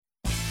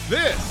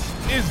This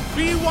is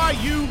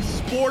BYU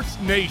Sports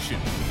Nation,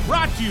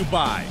 brought to you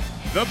by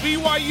The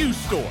BYU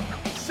Store,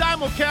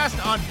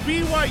 simulcast on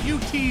BYU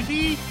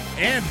TV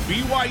and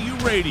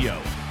BYU Radio.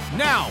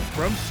 Now,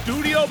 from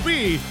Studio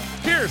B,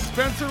 here's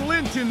Spencer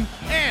Linton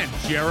and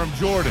Jerem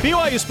Jordan.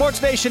 BYU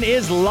Sports Nation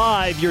is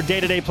live, your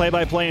day-to-day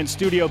play-by-play in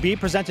Studio B,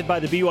 presented by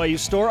the BYU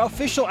Store,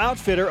 official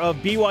outfitter of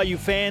BYU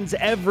fans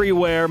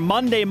everywhere.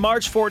 Monday,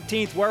 March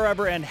 14th,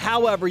 wherever and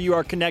however you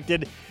are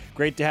connected.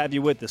 Great to have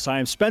you with us. I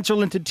am Spencer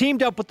Linton,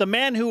 teamed up with the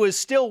man who is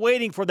still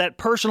waiting for that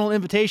personal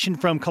invitation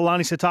from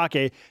Kalani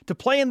Sitake to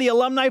play in the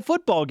alumni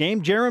football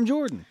game, Jerem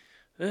Jordan.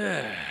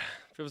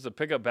 If it was a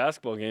pickup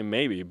basketball game,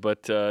 maybe,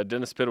 but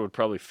Dennis Pitta would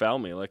probably foul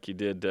me like he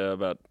did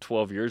about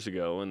 12 years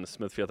ago in the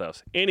Smith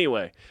Fieldhouse.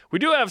 Anyway, we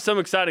do have some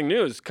exciting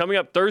news coming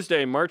up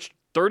Thursday, March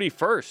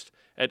 31st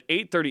at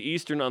 8:30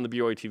 Eastern on the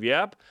BYU TV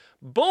app.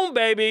 Boom,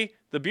 baby!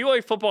 The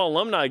BYU football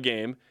alumni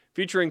game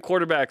featuring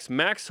quarterbacks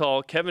Max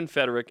Hall, Kevin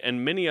Federick,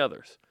 and many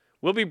others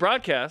will be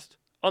broadcast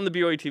on the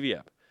BYU TV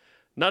app.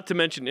 Not to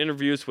mention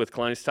interviews with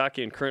Kalani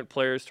Sitake and current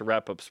players to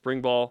wrap up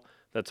spring ball.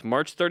 That's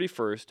March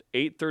 31st,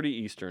 8:30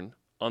 Eastern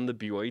on the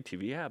BYU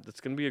TV app. That's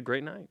going to be a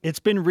great night.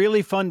 It's been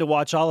really fun to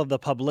watch all of the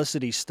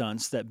publicity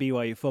stunts that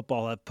BYU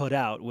football have put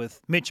out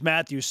with Mitch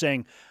Matthews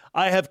saying,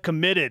 I have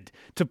committed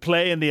to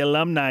play in the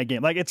alumni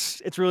game. Like,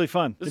 it's really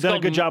fun. They've done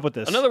a good job with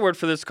this. Another word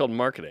for this is called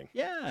marketing.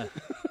 Yeah.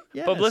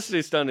 Yes.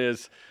 Publicity stunt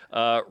is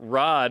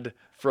Rod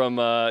from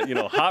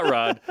Hot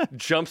Rod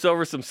jumps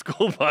over some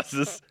school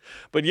buses.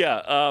 But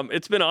yeah,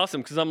 it's been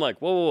awesome because I'm like,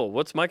 whoa,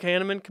 what's Mike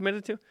Hanneman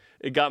committed to?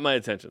 It got my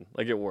attention.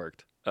 Like, it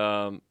worked.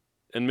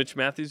 And Mitch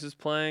Matthews is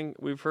playing,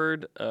 we've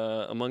heard,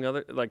 among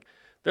other. Like,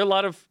 there are a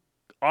lot of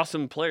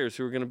awesome players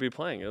who are going to be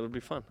playing. It'll be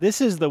fun.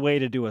 This is the way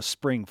to do a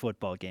spring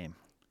football game.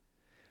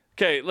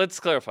 Okay, let's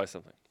clarify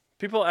something.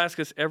 People ask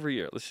us every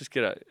year, let's just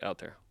get out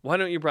there. Why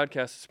don't you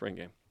broadcast the spring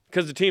game?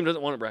 Because the team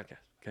doesn't want it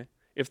broadcast, okay?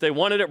 If they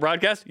wanted it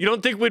broadcast, you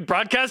don't think we'd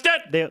broadcast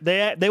it?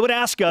 They would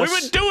ask us. We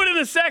would do it in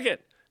a second.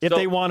 If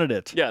they wanted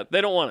it. Yeah,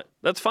 they don't want it.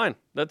 That's fine.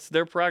 That's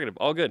their prerogative.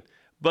 All good.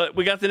 But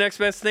we got the next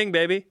best thing,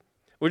 baby,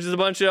 which is a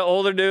bunch of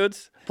older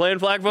dudes playing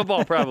flag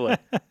football probably,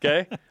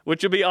 okay?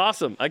 Which will be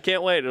awesome. I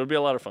can't wait. It'll be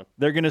a lot of fun.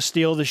 They're going to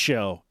steal the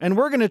show. And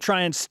we're going to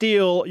try and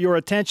steal your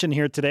attention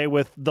here today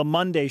with the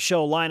Monday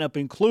show lineup,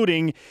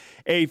 including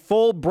a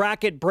full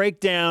bracket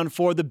breakdown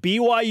for the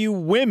BYU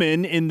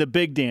women in the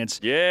Big Dance.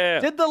 Yeah.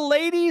 Did the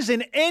ladies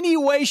in any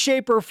way,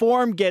 shape, or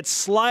form get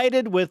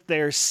slighted with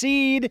their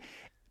seed,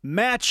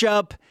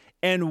 matchup,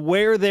 and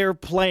where they're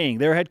playing?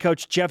 Their head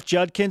coach, Jeff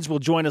Judkins, will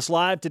join us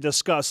live to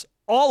discuss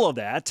all of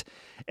that.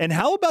 And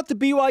how about the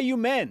BYU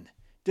men?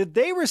 Did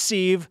they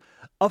receive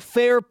a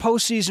fair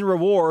postseason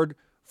reward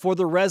for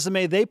the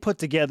resume they put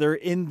together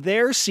in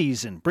their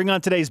season? Bring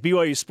on today's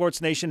BYU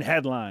Sports Nation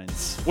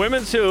headlines.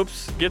 Women's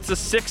hoops gets a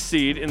 6th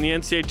seed in the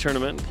NCAA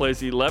tournament and plays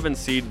the 11th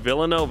seed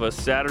Villanova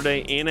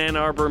Saturday in Ann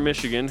Arbor,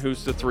 Michigan,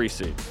 who's the 3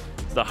 seed.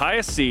 It's the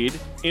highest seed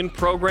in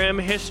program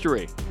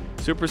history.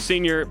 Super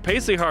senior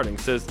Paisley Harding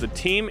says the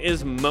team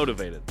is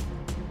motivated.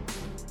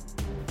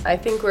 I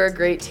think we're a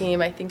great team.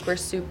 I think we're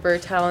super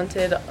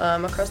talented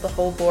across the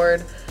whole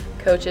board,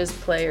 coaches,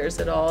 players,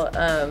 it all.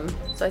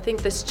 So I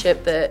think this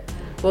chip that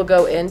we'll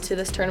go into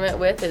this tournament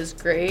with is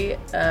great.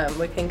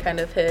 We can kind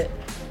of hit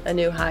a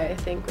new high, I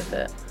think, with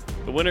it.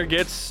 The winner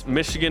gets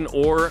Michigan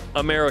or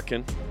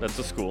American, that's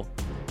the school,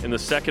 in the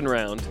second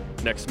round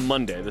next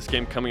Monday. This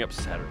game coming up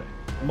Saturday.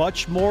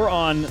 Much more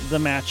on the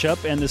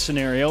matchup and the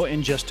scenario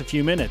in just a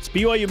few minutes.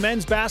 BYU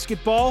men's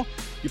basketball,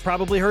 you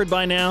probably heard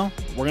by now.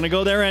 We're going to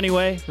go there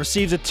anyway.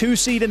 Receives a 2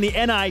 seed in the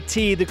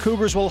NIT. The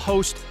Cougars will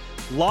host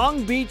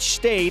Long Beach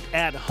State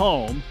at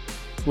home.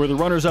 We're the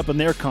runners-up in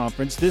their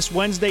conference. This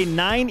Wednesday,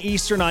 9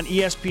 Eastern on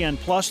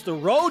ESPN+. The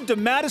road to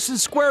Madison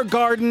Square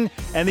Garden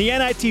and the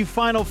NIT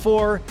Final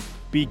Four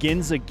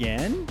begins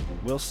again.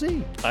 We'll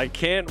see. I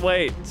can't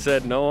wait,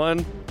 said no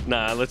one.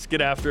 Nah, let's get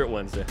after it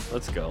Wednesday.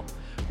 Let's go.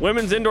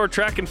 Women's indoor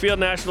track and field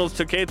nationals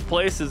took 8th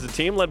place as a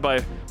team led by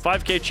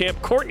 5K champ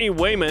Courtney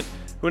Wayment,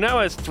 who now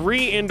has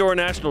 3 indoor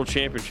national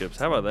championships.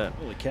 How about that?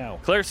 Holy cow.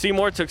 Claire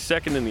Seymour took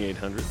 2nd in the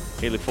 800.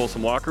 Haley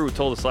Folsom-Walker, who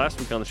told us last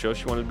week on the show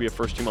she wanted to be a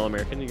first-team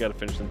All-American. You got to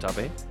finish in the top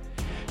 8.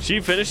 She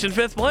finished in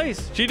 5th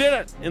place. She did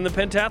it in the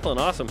pentathlon.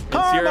 Awesome.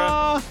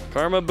 And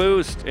Karma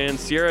Boost and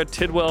Sierra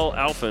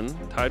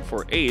Tidwell-Alphen tied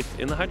for 8th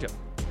in the high jump.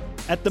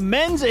 At the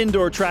men's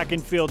indoor track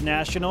and field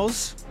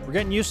nationals, we're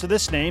getting used to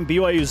this name,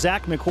 BYU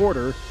Zach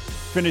McWhorter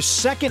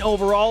finished 2nd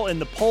overall in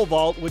the pole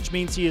vault, which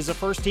means he is a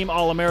first-team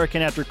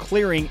All-American after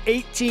clearing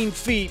 18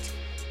 feet,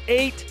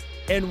 8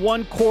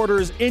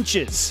 1/4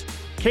 inches.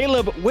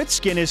 Caleb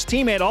Witskin, his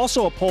teammate,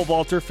 also a pole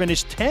vaulter,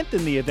 finished 10th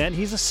in the event.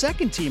 He's a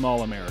second-team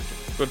All-American.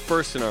 But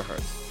first in our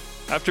hearts.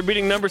 After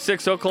beating number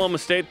 6 Oklahoma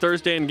State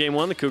Thursday in Game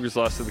 1, the Cougars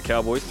lost to the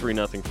Cowboys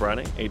 3-0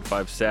 Friday,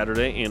 8-5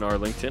 Saturday in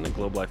Arlington at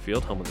Globe Life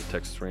Field, home of the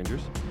Texas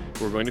Rangers,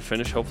 who are going to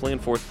finish hopefully in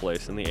 4th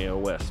place in the AO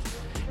West.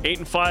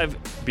 8-5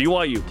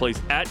 BYU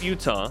plays at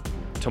Utah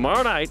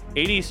tomorrow night,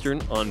 8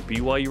 Eastern on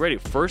BYU Radio.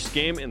 First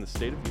game in the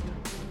state of Utah.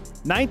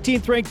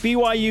 19th ranked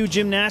BYU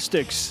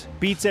Gymnastics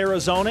beats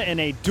Arizona in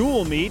a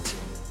dual meet.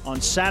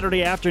 on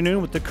Saturday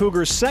afternoon with the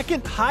Cougars'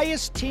 second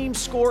highest team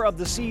score of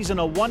the season,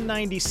 a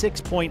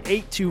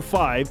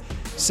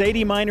 196.825.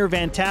 Sadie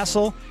Miner-Van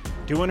Tassel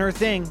doing her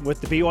thing with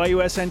the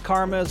BYUSN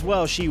Karma as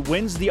well. She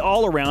wins the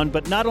all-around,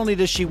 but not only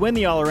does she win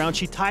the all-around,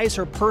 she ties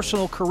her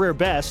personal career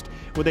best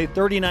with a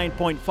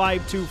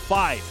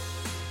 39.525.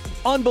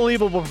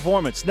 Unbelievable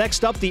performance.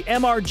 Next up, the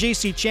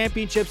MRGC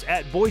Championships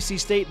at Boise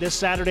State this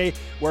Saturday,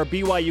 where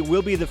BYU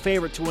will be the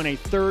favorite to win a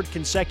third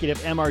consecutive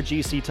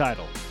MRGC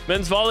title.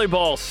 Men's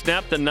volleyball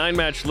snapped the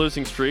 9-match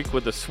losing streak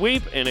with a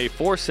sweep and a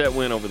 4-set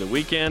win over the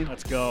weekend.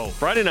 Let's go.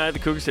 Friday night, the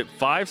Cougars hit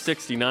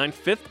 569,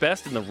 fifth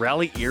best in the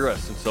rally era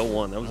since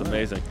 01. That was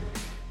amazing.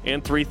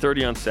 And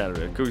 3:30 on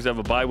Saturday. The Cougars have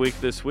a bye week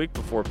this week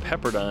before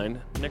Pepperdine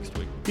next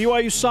week.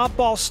 BYU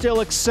softball still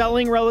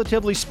excelling,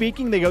 relatively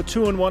speaking. They go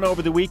 2-1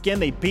 over the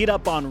weekend. They beat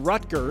up on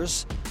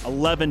Rutgers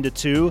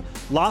 11-2,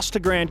 lost to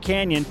Grand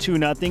Canyon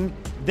 2-0,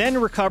 then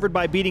recovered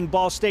by beating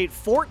Ball State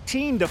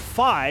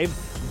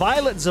 14-5.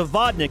 Violet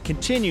Zavodnik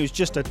continues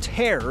just a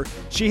tear.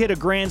 She hit a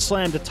grand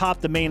slam to top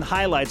the main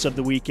highlights of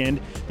the weekend.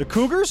 The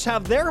Cougars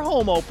have their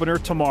home opener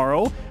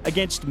tomorrow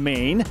against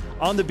Maine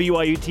on the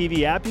BYU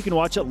TV app. You can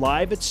watch it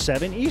live at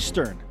 7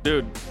 Eastern.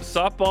 Dude,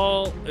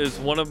 softball is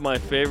one of my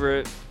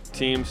favorite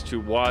teams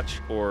to watch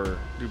or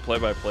do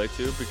play-by-play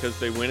to because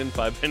they win in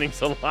 5 innings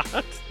a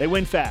lot. They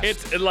win fast.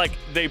 It's like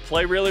they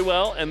play really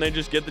well and they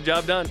just get the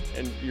job done.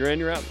 And you're in,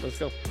 you're out. Let's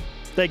go.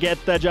 They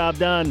get the job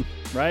done,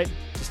 right?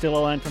 To steal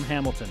a line from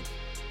Hamilton.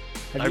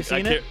 Have you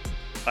seen it?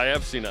 I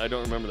have seen it. I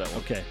don't remember that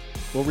one. Okay.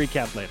 We'll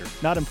recap later.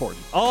 Not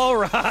important. All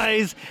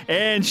rise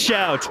and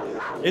shout.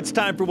 It's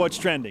time for What's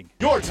Trending.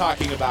 You're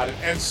talking about it,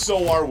 and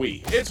so are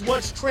we. It's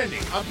What's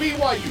Trending on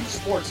BYU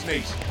Sports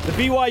Nation. The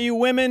BYU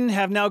women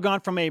have now gone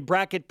from a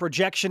bracket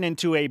projection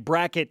into a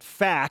bracket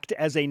fact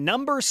as a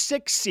number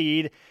 6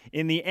 seed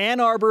in the Ann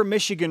Arbor,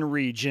 Michigan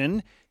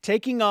region,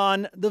 taking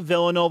on the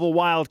Villanova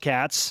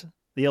Wildcats,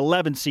 the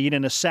 11th seed,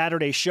 in a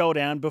Saturday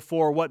showdown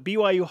before what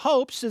BYU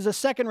hopes is a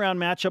second-round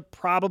matchup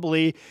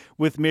probably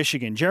with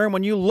Michigan. Jaron,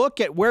 when you look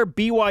at where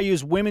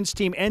BYU's women's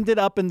team ended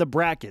up in the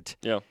bracket,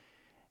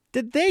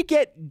 did they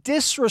get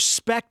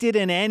disrespected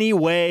in any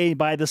way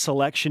by the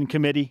selection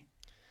committee?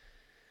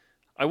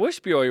 I wish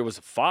BYU was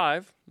a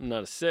 5,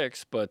 not a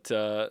 6, but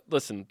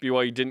listen,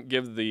 BYU didn't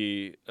give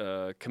the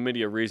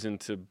committee a reason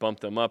to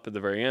bump them up at the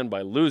very end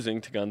by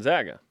losing to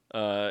Gonzaga.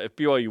 If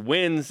BYU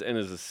wins and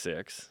is a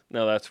 6,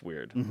 now that's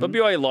weird. Mm-hmm. But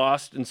BYU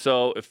lost, and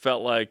so it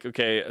felt like,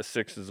 okay, a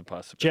 6 is a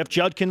possibility. Jeff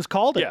Judkins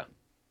called it.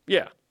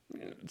 Yeah.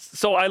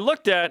 So I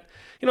looked at,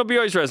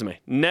 BYU's resume.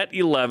 Net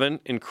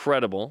 11,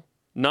 incredible.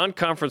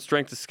 Non-conference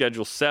strength of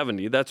schedule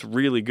 70. That's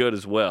really good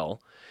as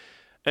well.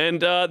 And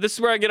this is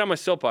where I get on my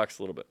soapbox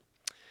a little bit.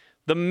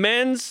 The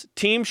men's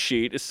team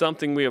sheet is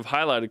something we have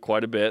highlighted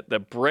quite a bit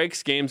that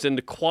breaks games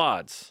into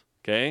quads.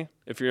 Okay?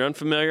 If you're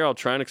unfamiliar, I'll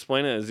try and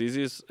explain it as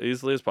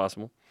easily as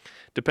possible.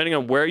 Depending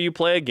on where you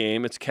play a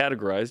game, it's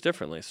categorized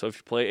differently. So if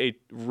you play a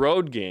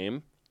road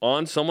game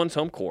on someone's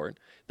home court,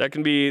 that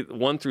can be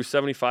 1 through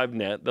 75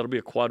 net. That'll be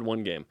a quad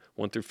 1 game.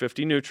 1 through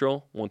 50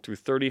 neutral, 1 through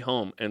 30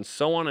 home, and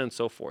so on and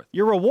so forth.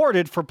 You're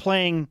rewarded for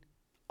playing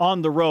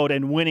on the road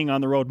and winning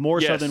on the road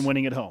more so than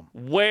winning at home.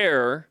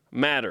 Where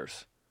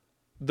matters.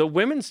 The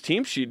women's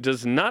team sheet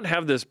does not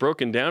have this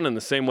broken down in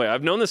the same way.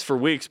 I've known this for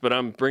weeks, but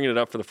I'm bringing it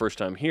up for the first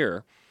time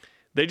here.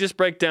 They just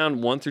break down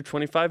 1 through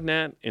 25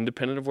 net,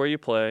 independent of where you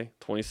play,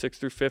 26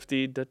 through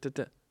 50.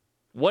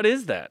 What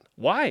is that?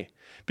 Why?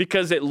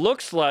 Because it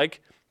looks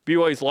like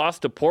BYU's loss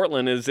to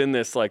Portland is in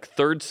this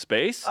third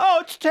space. Oh,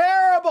 it's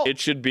terrible. It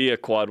should be a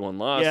quad 1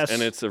 loss,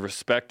 and it's a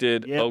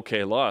respected,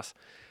 okay loss.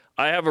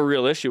 I have a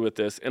real issue with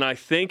this, and I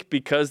think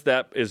because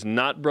that is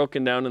not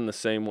broken down in the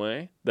same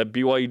way, that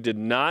BYU did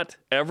not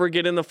ever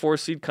get in the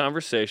 4-seed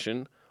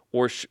conversation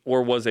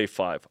or was a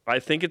 5. I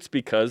think it's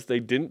because they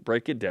didn't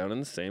break it down in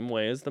the same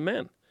way as the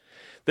men.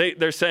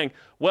 They're saying,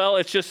 well,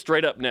 it's just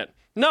straight up net.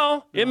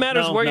 No, it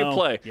matters where you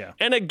play. Yeah.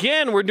 And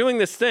again, we're doing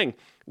this thing.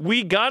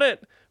 We got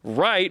it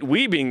right,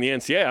 we being the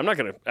NCAA. I'm not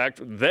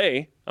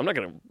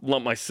going to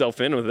lump myself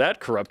in with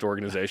that corrupt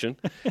organization.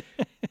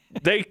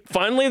 They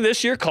finally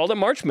this year called it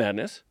March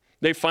Madness.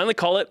 They finally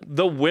call it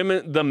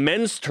the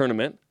men's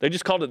tournament. They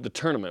just called it the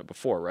tournament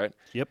before, right?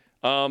 Yep.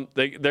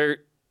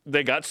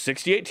 They got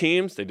 68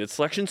 teams. They did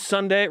Selection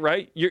Sunday,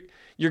 right?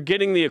 You're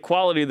getting the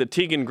equality that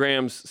Tegan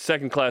Graham's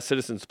Second Class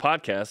Citizens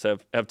podcast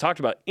have talked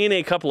about in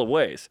a couple of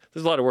ways.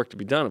 There's a lot of work to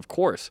be done, of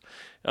course,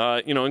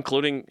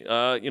 including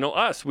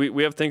us.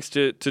 We have things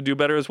to do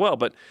better as well.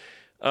 But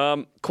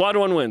quad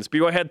 1 wins.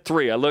 BYU had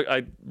 3.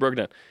 I broke it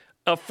down.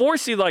 A 4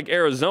 seed like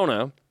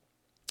Arizona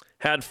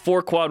had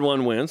 4 quad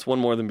 1 wins, 1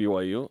 more than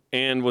BYU,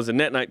 and was a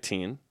net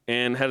 19,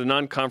 and had a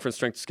non-conference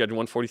strength schedule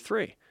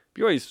 143.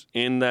 BYU's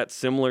in that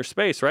similar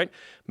space, right?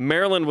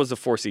 Maryland was a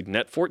 4 seed,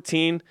 net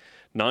 14,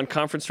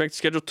 non-conference strength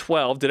schedule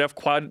 12, did have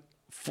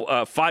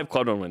 5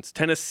 quad 1 wins.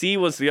 Tennessee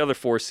was the other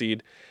 4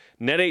 seed,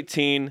 net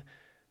 18,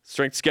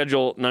 strength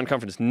schedule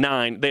non-conference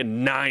 9. They had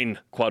 9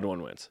 quad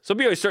 1 wins. So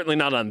BYU's certainly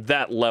not on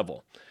that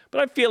level.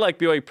 But I feel like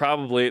BYU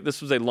probably,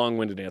 this was a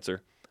long-winded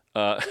answer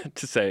to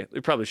say,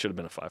 it probably should have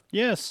been a 5.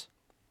 Yes.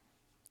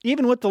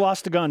 even with the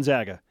loss to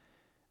Gonzaga,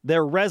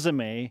 their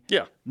resume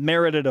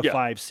merited a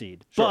 5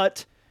 seed. Sure.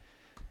 But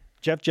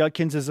Jeff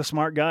Judkins is a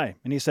smart guy,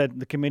 and he said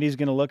the committee's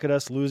going to look at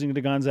us losing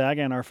to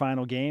Gonzaga in our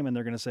final game, and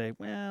they're going to say,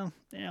 well,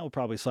 we'll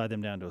probably slide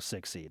them down to a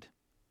 6 seed.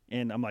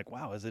 And I'm like,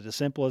 wow, is it as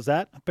simple as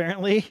that?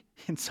 Apparently,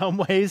 in some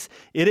ways,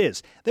 it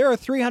is. There are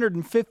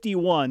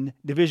 351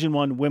 Division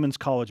I women's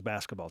college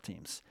basketball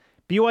teams.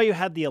 BYU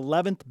had the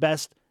 11th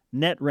best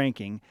net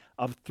ranking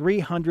of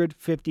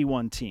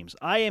 351 teams.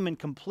 I am in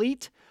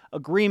complete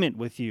agreement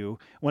with you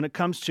when it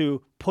comes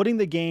to putting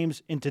the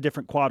games into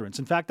different quadrants.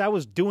 In fact, I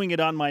was doing it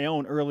on my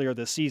own earlier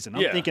this season.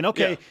 I'm thinking,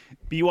 okay,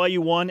 BYU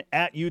won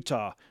at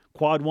Utah,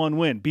 quad 1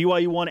 win.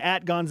 BYU won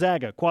at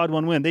Gonzaga, quad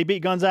 1 win. They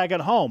beat Gonzaga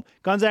at home.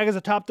 Gonzaga's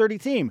a top 30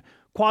 team,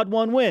 quad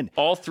 1 win.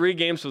 All 3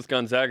 games with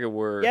Gonzaga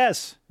were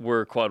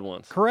quad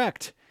 1s.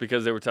 Correct.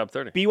 Because they were top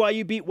 30.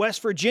 BYU beat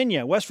West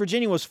Virginia. West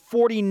Virginia was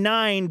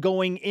 49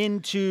 going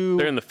into...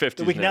 They're in the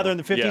 50s now. They're in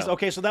the 50s? Yeah.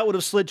 Okay, so that would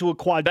have slid to a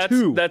quad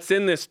 2. That's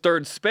in this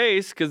third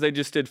space because they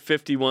just did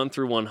 51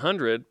 through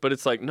 100. But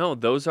it's like, no,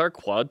 those are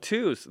quad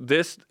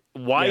 2s.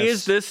 Why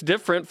is this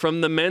different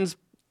from the men's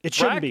It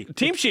shouldn't be.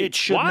 team sheet? It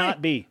should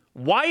not be.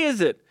 Why is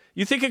it?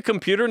 You think a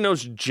computer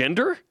knows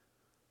gender?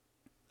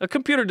 A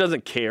computer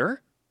doesn't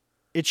care.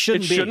 It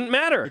shouldn't be. It shouldn't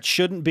matter. It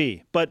shouldn't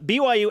be. But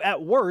BYU,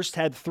 at worst,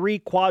 had 3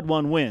 quad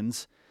 1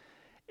 wins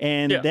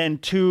and then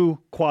 2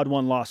 quad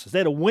 1 losses. They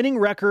had a winning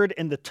record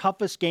in the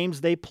toughest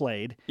games they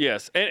played.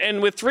 Yes,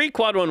 and with 3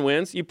 quad 1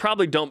 wins, you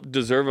probably don't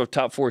deserve a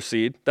top 4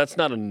 seed. That's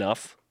not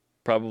enough,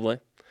 probably,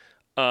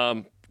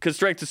 because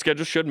strength of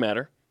schedule should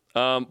matter.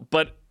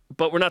 But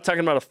we're not talking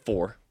about a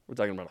 4. We're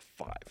talking about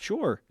a 5.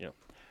 Sure. Yeah.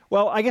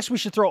 Well, I guess we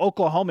should throw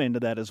Oklahoma into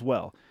that as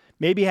well.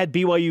 Maybe had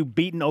BYU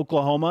beaten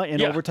Oklahoma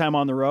in overtime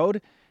on the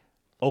road,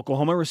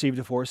 Oklahoma received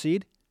a 4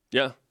 seed.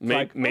 Yeah,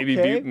 maybe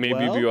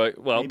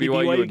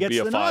BYU would gets be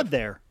a the 5 nod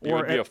there, It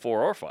would be a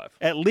 4 or 5.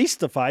 At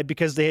least a 5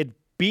 because they had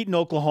beaten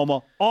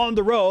Oklahoma on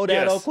the road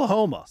at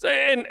Oklahoma.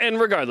 And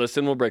regardless,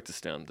 and we'll break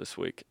this down this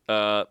week.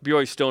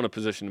 BYU's still in a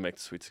position to make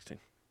the Sweet 16.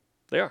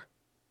 They are.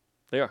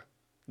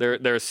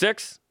 They're a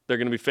 6. They're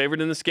going to be favored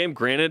in this game.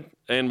 Granted,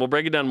 and we'll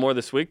break it down more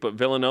this week. But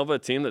Villanova, a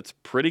team that's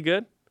pretty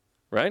good.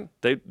 Right?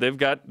 They beat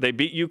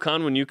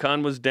UConn when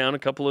UConn was down a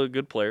couple of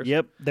good players.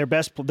 Yep, the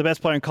best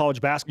player in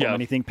college basketball.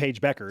 Anything,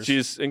 Paige Beckers.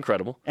 She's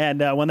incredible.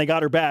 And when they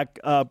got her back,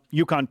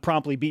 UConn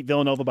promptly beat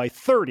Villanova by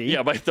 30.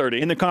 Yeah, by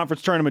 30 in the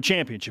conference tournament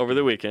championship over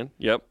the weekend.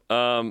 Yep.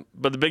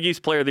 But the Big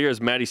East Player of the Year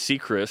is Maddie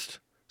Siegrist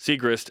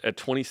at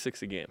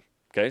 26 a game.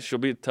 Okay, she'll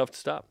be tough to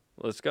stop.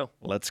 Let's go.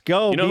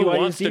 You know who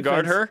wants to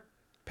guard her?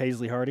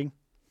 Paisley Harding.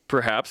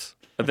 Perhaps.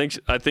 I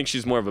think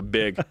she's more of a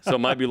big, so it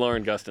might be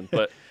Lauren Gustin.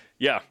 But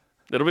yeah.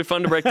 It'll be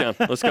fun to break down.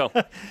 Let's go.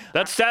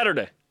 That's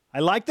Saturday. I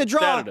like the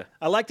draw.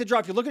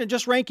 If you're looking at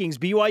just rankings,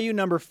 BYU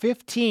number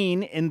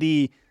 15 in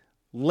the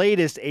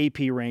latest AP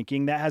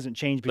ranking. That hasn't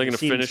changed because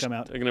seedings come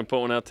out. They're going to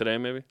put one out today,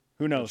 maybe?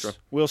 Who knows?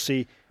 We'll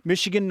see.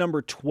 Michigan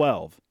number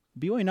 12.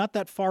 BYU not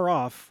that far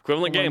off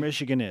equivalent where game.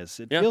 Michigan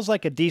is. It feels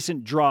like a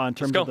decent draw in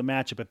terms of the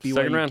matchup if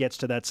BYU gets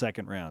to that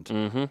second round.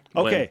 Mm-hmm.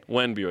 Okay.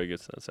 When BYU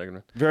gets to that second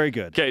round. Very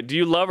good. Okay, do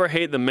you love or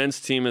hate the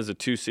men's team as a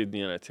 2 seed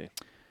in the NIT?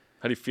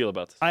 How do you feel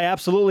about this? I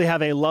absolutely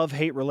have a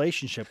love-hate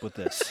relationship with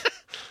this.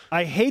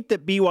 I hate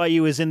that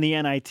BYU is in the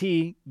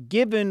NIT,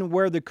 given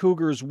where the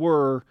Cougars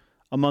were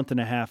a month and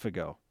a half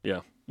ago. Yeah.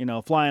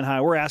 Flying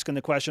high. We're asking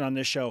the question on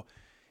this show,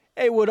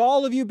 hey, would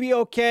all of you be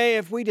okay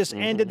if we just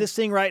ended this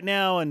thing right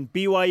now and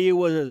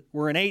BYU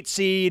were an 8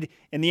 seed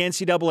in the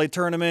NCAA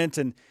tournament?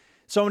 And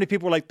so many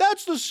people were like,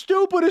 that's the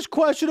stupidest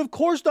question. Of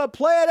course not.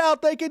 Play it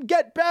out. They can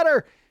get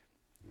better.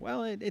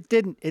 Well, it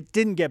didn't. It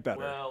didn't get better.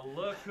 Well,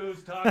 look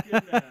who's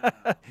talking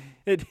now.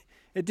 It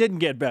didn't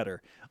get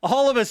better.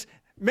 All of us,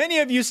 many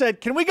of you said,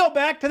 "Can we go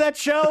back to that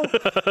show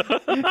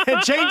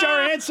and change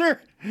our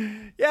answer?"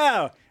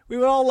 Yeah, we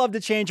would all love to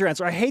change our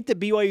answer. I hate that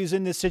BYU's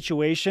in this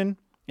situation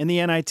in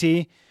the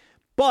NIT,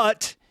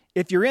 but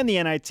if you're in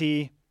the NIT,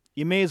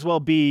 you may as well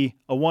be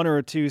a 1 or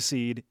a 2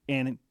 seed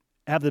and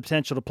have the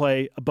potential to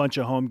play a bunch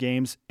of home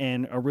games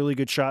and a really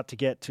good shot to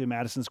get to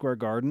Madison Square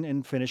Garden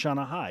and finish on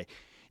a high.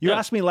 You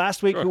asked me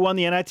last week who won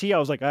the NIT. I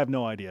was like, I have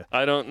no idea.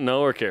 I don't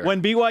know or care.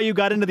 When BYU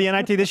got into the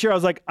NIT this year, I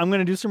was like, I'm going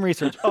to do some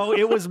research. Oh,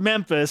 it was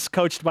Memphis,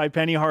 coached by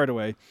Penny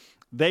Hardaway.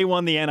 They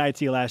won the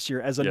NIT last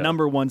year as a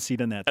number 1 seed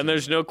in that team. And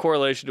there's no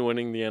correlation to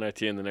winning the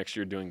NIT and the next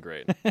year doing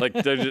great. Like,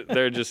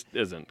 there just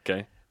isn't,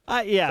 okay?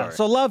 Sorry.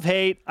 So love,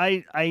 hate.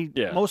 I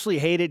mostly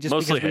hate it just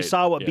because we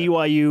saw what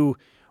BYU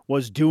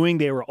was doing.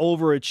 They were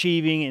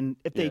overachieving. And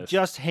if they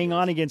just hang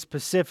on against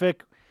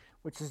Pacific,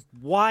 which is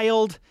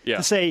wild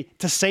to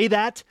say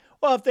that.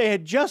 Well, if they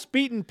had just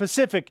beaten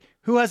Pacific,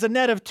 who has a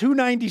net of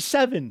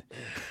 297,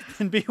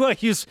 then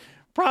BYU's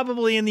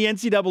probably in the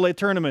NCAA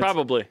tournament.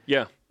 Probably,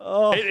 yeah.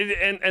 Oh.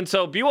 And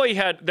so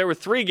BYU there were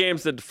 3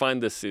 games that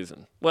defined this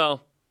season.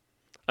 Well,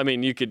 I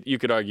mean, you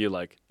could argue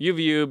like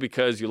UVU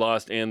because you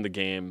lost in the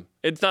game.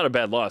 It's not a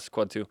bad loss,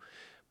 quad 2,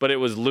 but it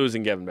was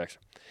losing Gavin Baxter.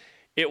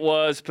 It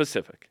was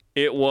Pacific.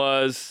 It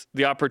was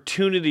the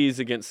opportunities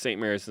against St.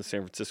 Mary's and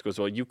San Francisco as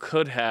well. You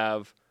could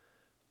have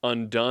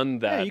undone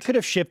that. Yeah, you could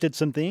have shifted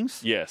some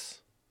things.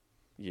 Yes.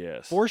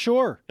 For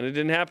sure. And it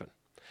didn't happen.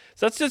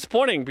 So that's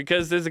disappointing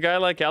because there's a guy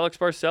like Alex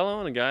Barcelo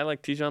and a guy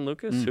like Tejan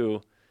Lucas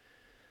who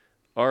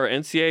are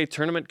NCAA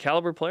tournament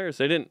caliber players.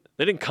 They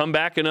didn't come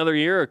back another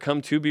year or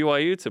come to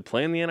BYU to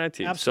play in the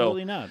NIT.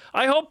 Absolutely not.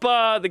 I hope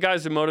the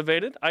guys are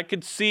motivated. I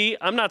could see,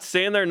 I'm not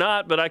saying they're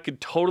not, but I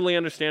could totally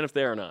understand if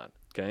they are not.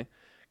 Okay?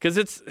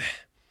 Because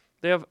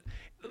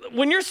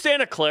when you're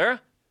Santa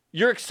Clara,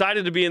 you're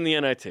excited to be in the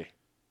NIT.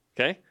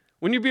 Okay?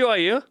 When you're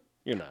BYU,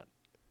 you're not.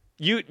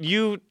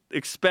 You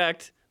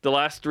expect the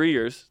last 3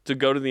 years to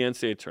go to the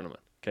NCAA tournament.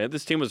 Okay?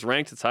 This team was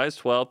ranked as high as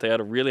 12th. They had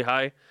a really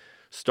high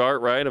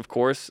start, right? Of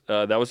course,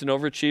 that was an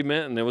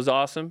overachievement, and it was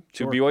awesome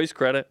to BYU's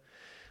credit,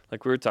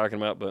 like we were talking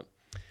about. But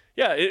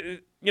yeah,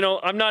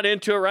 I'm not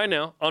into it right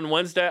now. On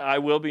Wednesday, I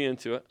will be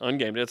into it on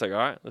game day. It's like, all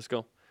right, let's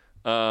go.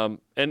 And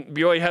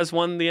BYU has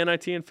won the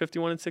NIT in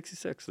 51 and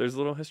 66. There's a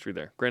little history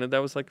there. Granted,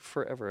 that was like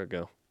forever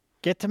ago.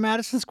 Get to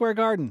Madison Square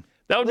Garden.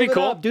 That would be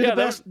cool. Do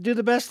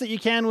the best that you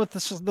can with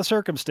the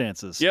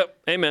circumstances. Yep.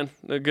 Amen.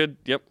 They're good.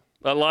 Yep.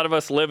 A lot of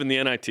us live in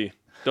the NIT.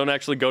 Don't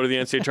actually go to the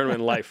NCAA tournament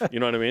in life. You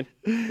know what I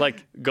mean?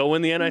 Like, go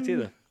win the NIT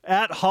then.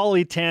 At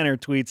Holly Tanner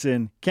tweets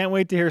in, can't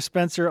wait to hear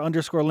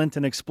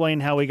Spencer_Linton explain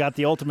how he got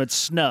the ultimate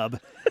snub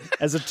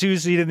as a 2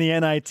 seed in the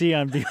NIT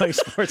on BYU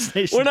Sports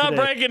Nation. We're not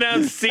today. breaking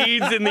down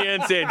seeds in the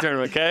NCAA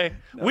tournament, okay?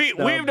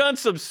 We've done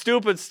some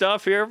stupid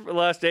stuff here for the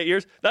last 8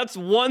 years. That's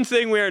one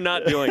thing we are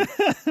not doing.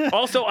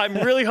 Also, I'm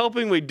really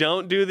hoping we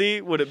don't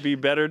do would it be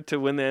better to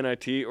win the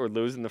NIT or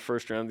lose in the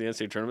first round of the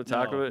NCAA tournament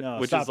talk of it? No,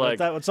 which stop. is like,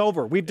 it's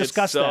over. We've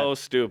discussed that. So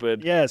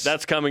stupid. Yes.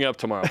 That's coming up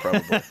tomorrow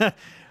probably.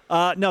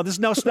 No, this is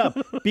no snub.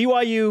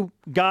 BYU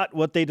got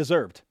what they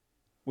deserved,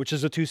 which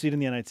is a 2 seed in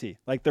the NIT.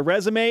 Like the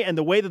resume and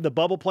the way that the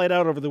bubble played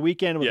out over the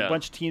weekend with a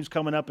bunch of teams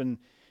coming up and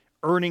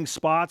earning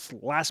spots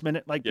last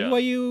minute. Like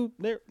BYU,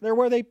 they're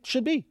where they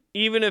should be.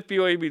 Even if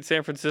BYU beat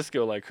San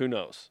Francisco, like who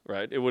knows,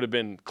 right? It would have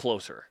been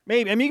closer.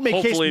 Maybe. I mean, you can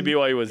make hopefully case,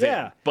 BYU was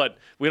in, but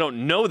we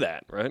don't know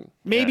that, right?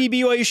 Maybe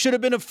BYU should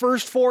have been a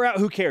first 4 out.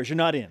 Who cares? You're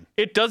not in.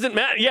 It doesn't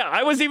matter. Yeah,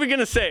 I was even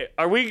gonna say,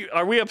 are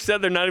we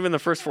upset they're not even the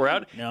first 4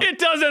 out? No. It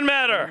doesn't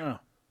matter. No.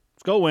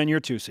 Let's go win your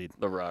 2 seed.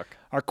 The Rock.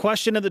 Our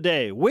question of the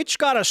day: which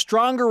got a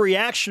stronger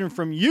reaction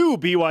from you,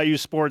 BYU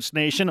Sports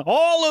Nation,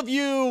 all of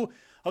you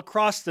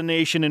across the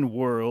nation and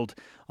world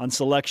on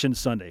Selection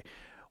Sunday?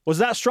 Was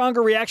that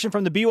stronger reaction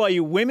from the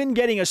BYU women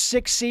getting a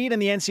 6 seed in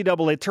the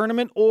NCAA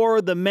tournament,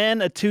 or the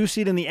men a 2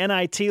 seed in the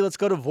NIT? Let's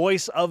go to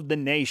Voice of the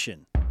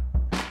Nation.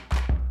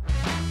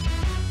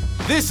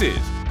 This is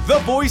the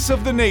Voice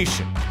of the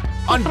Nation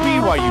on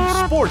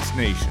BYU Sports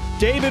Nation.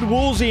 David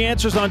Woolsey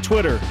answers on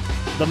Twitter,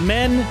 the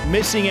men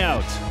missing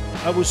out.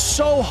 I was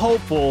so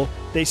hopeful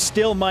they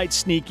still might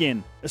sneak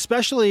in,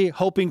 especially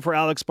hoping for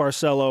Alex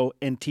Barcelo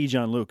and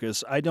Tejan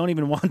Lucas. I don't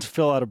even want to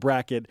fill out a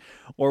bracket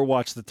or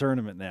watch the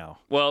tournament now.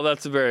 Well,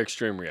 that's a very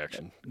extreme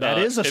reaction. That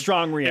is a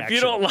strong reaction. If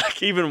you don't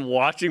like even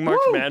watching March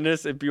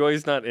Madness, if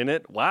BYU's not in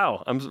it,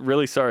 wow, I'm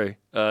really sorry.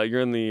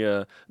 You're in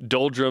the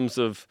doldrums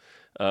of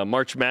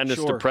March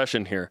Madness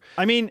depression here.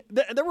 I mean,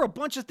 there were a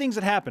bunch of things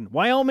that happened.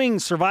 Wyoming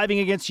surviving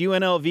against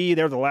UNLV.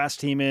 They're the last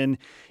team in.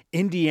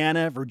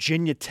 Indiana,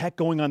 Virginia Tech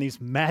going on these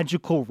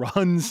magical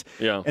runs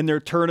in their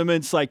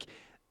tournaments. Like,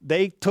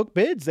 they took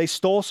bids. They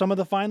stole some of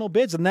the final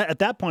bids. And at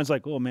that point, it's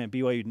like, oh, man,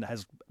 BYU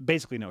has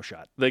basically no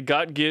shot. They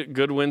got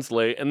good wins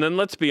late. And then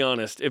let's be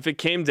honest. If it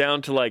came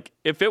down to, like,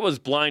 if it was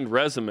blind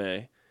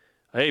resume,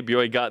 hey,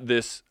 BYU got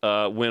this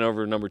win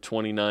over number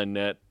 29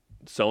 net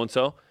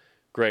so-and-so,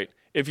 great.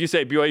 If you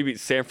say BYU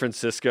beats San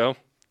Francisco,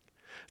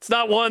 it's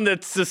not one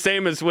that's the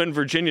same as when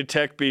Virginia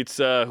Tech beats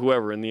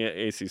whoever in the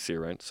ACC,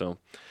 right? So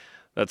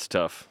that's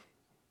tough.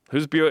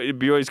 Who's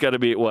BYU's got to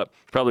beat what?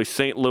 Probably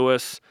St.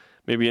 Louis,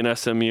 maybe an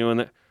SMU in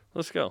there.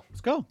 Let's go.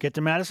 Let's go. Get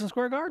to Madison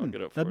Square Garden.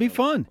 That'd be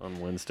fun. On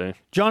Wednesday.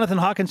 Jonathan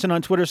Hawkinson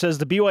on Twitter says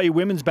the BYU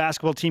women's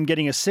basketball team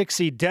getting a 6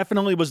 seed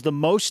definitely was the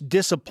most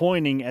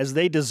disappointing, as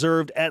they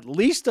deserved at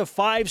least a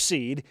 5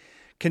 seed,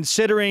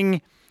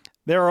 considering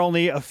there are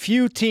only a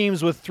few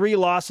teams with 3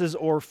 losses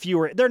or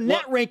fewer. Their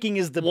net ranking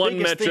is the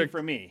biggest thing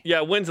for me.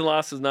 Yeah, wins and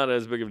losses not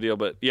as big of a deal,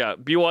 but yeah,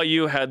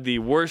 BYU had the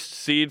worst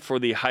seed for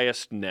the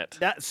highest net.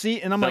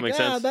 And I'm like,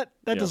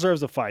 that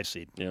deserves a 5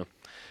 seed. Yeah.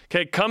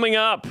 Okay, coming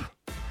up,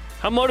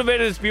 how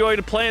motivated is BYU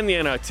to play in the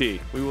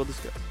NIT? We will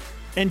discuss.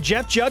 And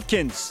Jeff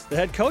Judkins, the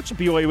head coach of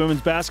BYU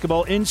women's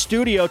basketball, in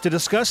studio to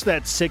discuss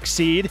that 6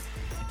 seed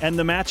and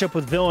the matchup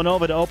with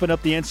Villanova to open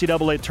up the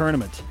NCAA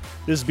tournament.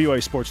 This is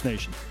BYU Sports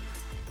Nation.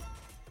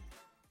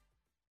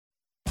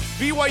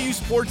 BYU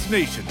Sports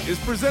Nation is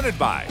presented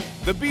by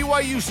The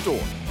BYU Store,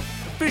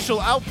 official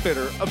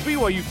outfitter of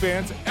BYU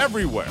fans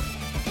everywhere.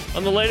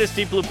 On the latest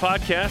Deep Blue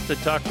podcast, I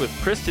talked with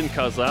Kristen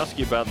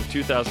Kozlowski about the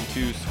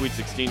 2002 Sweet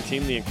 16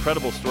 team, the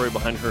incredible story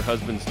behind her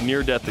husband's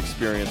near-death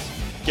experience,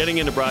 getting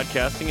into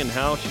broadcasting, and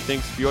how she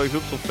thinks BYU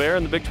hoops will fare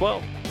in the Big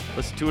 12.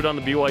 Listen to it on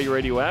the BYU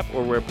Radio app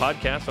or where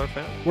podcasts are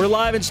found. We're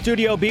live in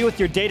Studio B with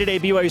your day-to-day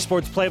BYU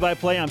Sports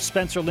play-by-play. I'm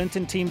Spencer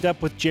Linton, teamed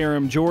up with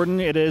Jerem Jordan.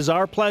 It is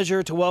our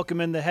pleasure to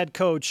welcome in the head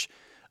coach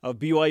of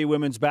BYU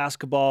women's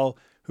basketball,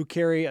 who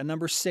carry a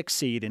number 6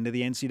 seed into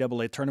the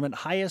NCAA tournament,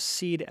 highest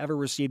seed ever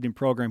received in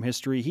program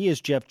history. He is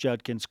Jeff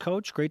Judkins.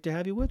 Coach, great to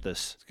have you with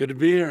us. It's good to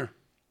be here.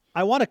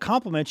 I want to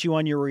compliment you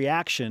on your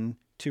reaction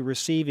to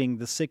receiving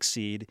the 6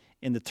 seed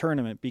in the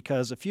tournament,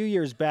 because a few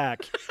years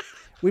back,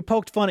 we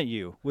poked fun at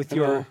you with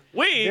your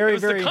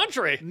very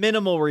country.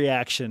 minimal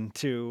reaction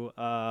to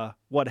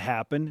what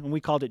happened, and we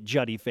called it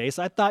Juddy Face.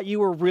 I thought you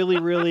were really,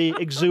 really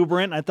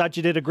exuberant. I thought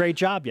you did a great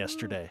job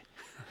yesterday.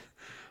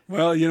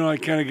 Well, I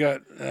kind of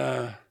got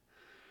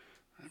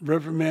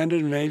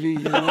reprimanded, maybe,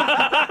 that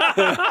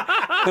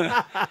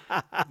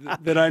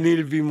I need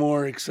to be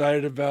more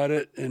excited about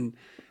it. And,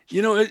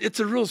 it's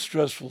a real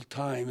stressful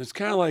time. It's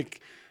kind of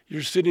like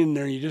you're sitting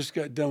there and you just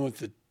got done with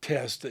the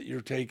test that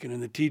you're taking,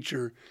 and the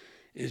teacher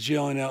is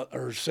yelling out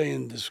or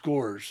saying the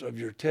scores of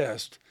your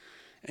test,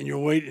 and you're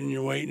waiting,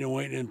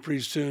 and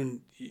pretty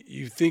soon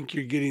you think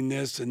you're getting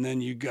this, and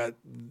then you got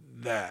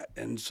that.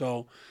 And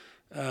so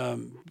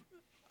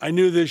I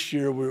knew this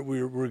year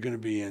we're going to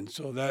be in,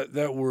 so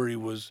that worry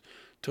was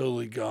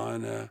totally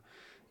gone.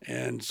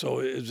 And so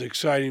it was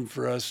exciting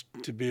for us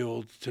to be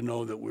able to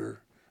know that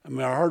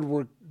our hard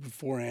work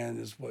beforehand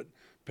is what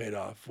paid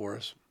off for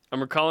us. I'm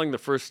recalling the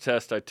first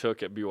test I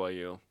took at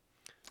BYU.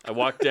 I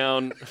walked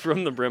down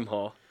from the Brim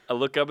Hall. I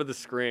look up at the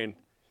screen,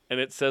 and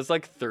it says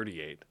like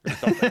 38 or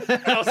something.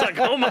 I was like,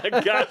 oh, my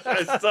God,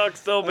 I suck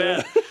so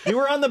bad. You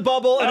were on the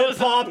bubble, and it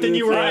popped, and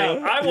you were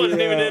out. I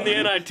wasn't even in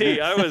the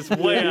NIT. I was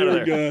way out of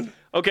there. Good.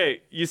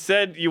 Okay, you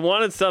said you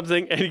wanted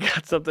something, and you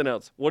got something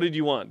else. What did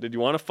you want? Did you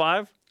want a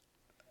 5?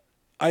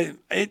 When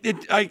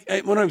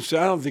I'm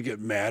saying, I don't think it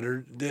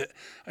mattered.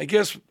 I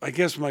guess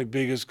my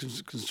biggest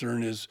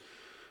concern is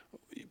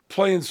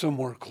playing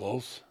somewhere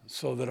close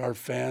so that our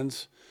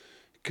fans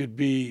could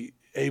be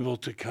able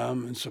to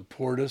come and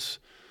support us,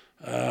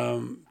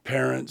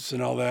 parents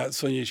and all that.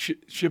 So you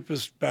ship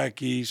us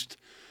back east,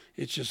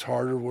 it's just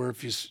harder. Where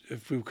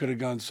if we could have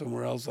gone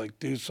somewhere else like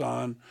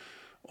Tucson,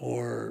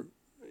 or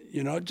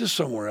just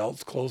somewhere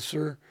else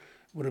closer,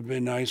 would have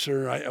been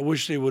nicer. I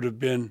wish they would have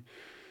been.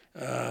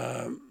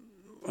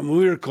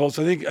 We were close.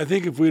 I think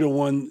if we'd have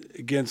won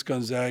against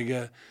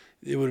Gonzaga,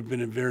 it would have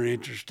been a very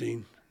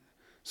interesting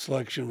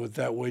selection. With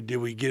that way, did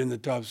we get in the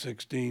top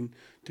 16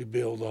 to be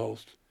able to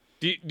host?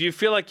 Do you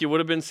feel like you would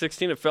have been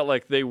 16? It felt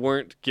like they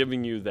weren't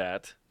giving you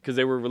that because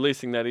they were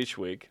releasing that each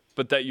week,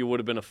 but that you would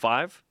have been a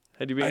 5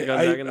 had you been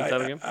Gonzaga in the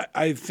title game?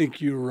 I think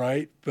you're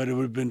right, but it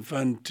would have been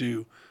fun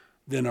to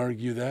then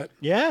argue that.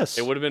 Yes.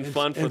 It would have been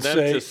fun for them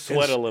to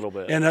sweat a little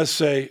bit. And us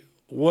say,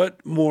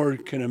 what more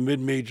can a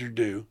mid-major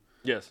do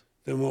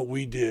than what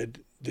we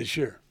did this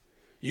year?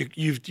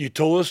 You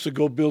told us to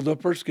go build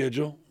up our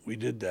schedule. We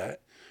did that.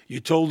 You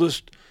told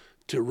us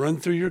to run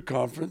through your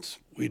conference.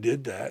 We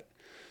did that.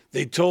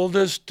 They told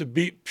us to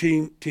beat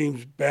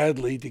teams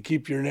badly to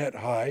keep your net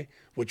high,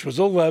 which was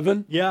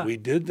 11. Yeah. We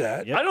did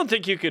that. I don't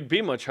think you could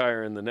be much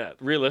higher in the net,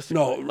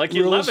 realistically. No, like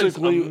 11's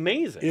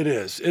amazing. It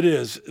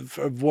is.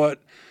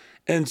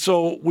 And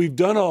so we've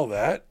done all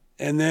that,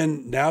 and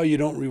then now you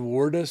don't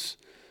reward us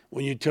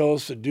when you tell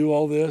us to do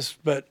all this.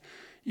 But,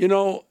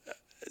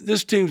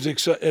 this team's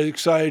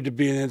excited to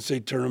be in the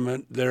NCAA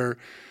tournament. The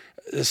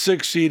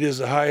 6th seed is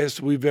the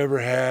highest we've ever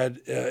had.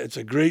 It's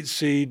a great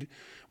seed.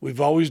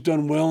 We've always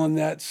done well in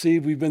that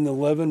seed. We've been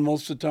 11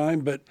 most of the time,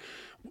 but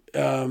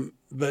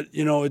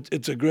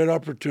it's a great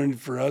opportunity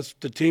for us.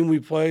 The team we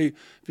play,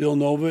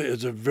 Villanova,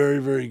 is a very,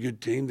 very good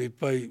team. They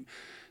play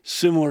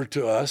similar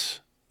to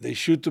us. They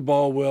shoot the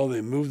ball well.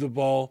 They move the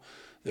ball.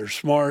 They're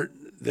smart.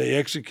 They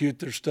execute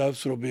their stuff,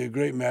 so it'll be a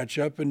great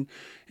matchup. And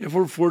if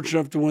we're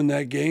fortunate enough to win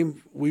that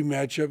game, we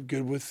match up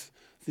good with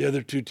the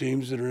other 2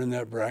 teams that are in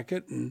that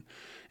bracket. And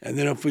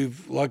then if we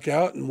luck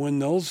out and win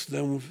those,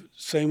 then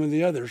same with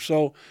the others.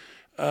 So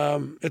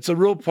it's a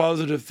real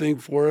positive thing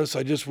for us.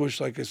 I just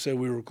wish, like I said,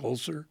 we were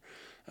closer.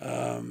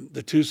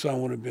 The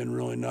Tucson would have been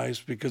really nice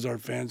because our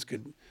fans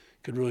could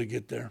really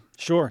get there.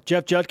 Sure.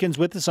 Jeff Judkins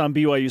with us on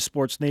BYU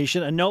Sports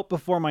Nation. A note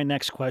before my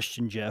next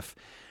question, Jeff.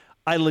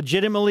 I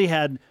legitimately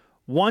had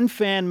one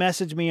fan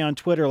message me on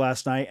Twitter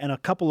last night and a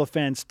couple of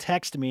fans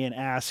text me and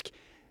ask,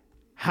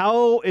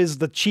 what is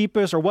the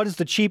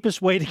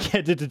cheapest way to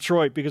get to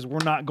Detroit, because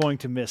we're not going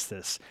to miss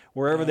this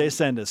wherever they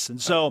send us. And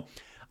so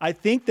I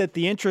think that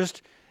the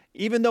interest,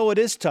 even though it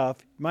is tough,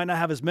 you might not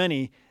have as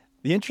many,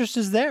 the interest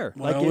is there.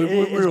 Well,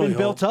 it's really been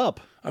built up.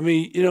 I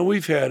mean,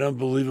 we've had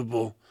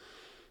unbelievable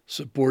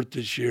support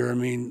this year. I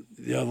mean,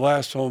 the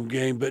last home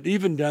game, but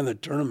even down the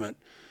tournament,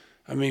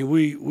 I mean,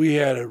 we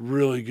had a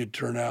really good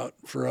turnout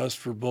for us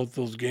for both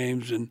those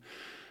games, and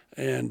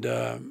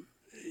I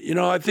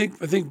think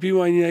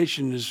BYU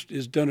Nation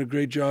has done a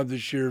great job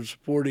this year of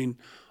supporting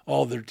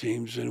all their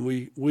teams, and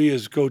we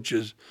as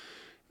coaches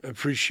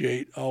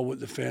appreciate all what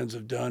the fans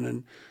have done.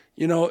 And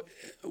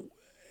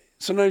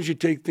sometimes you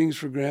take things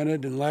for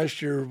granted, and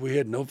last year we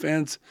had no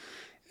fans,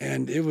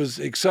 and it was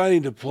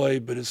exciting to play,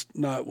 but it's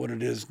not what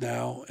it is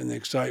now, and the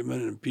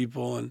excitement and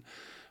people, and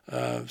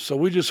so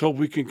we just hope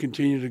we can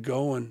continue to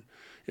go, and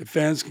if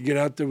fans can get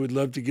out there, we'd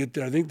love to get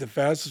there. I think the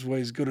fastest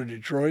way is go to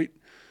Detroit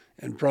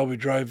and probably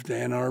drive to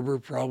Ann Arbor,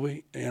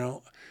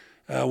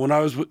 When I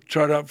was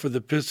tried out for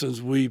the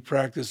Pistons, we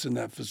practiced in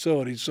that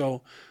facility,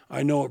 so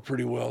I know it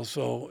pretty well.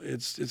 So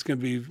it's going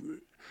to be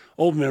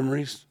old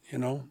memories,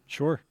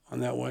 Sure. on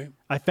that way.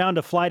 I found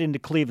a flight into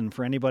Cleveland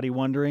for anybody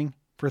wondering.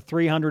 For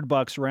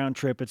 $300 round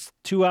trip, it's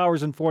 2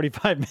 hours and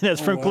 45 minutes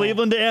from wow.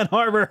 Cleveland to Ann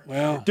Arbor.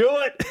 Wow. Do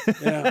it.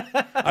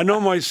 Yeah. I know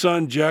my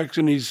son,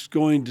 Jackson, he's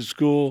going to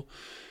school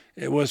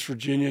at West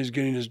Virginia. He's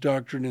getting his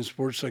doctorate in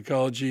sports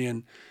psychology.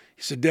 And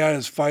he said, Dad,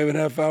 it's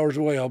 5.5 hours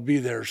away. I'll be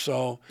there.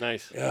 So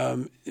Nice.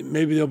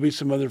 Maybe there'll be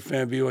some other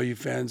BYU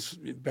fans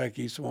back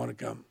east who want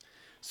to come.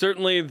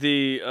 Certainly,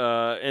 the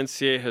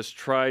NCAA has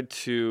tried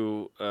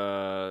to,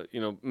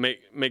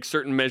 make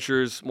certain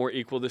measures more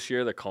equal this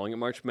year. They're calling it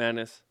March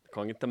Madness. They're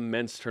calling it the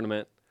men's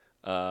tournament.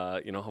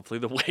 Hopefully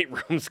the weight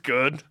room's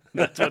good.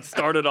 That's what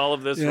started all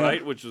of this, Yeah.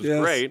 right? Which was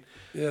Yes. great.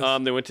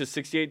 Yes. They went to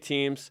 68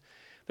 teams.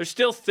 There's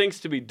still things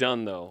to be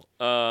done, though.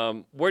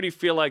 Where do you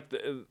feel like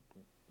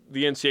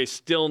the NCAA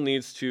still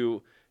needs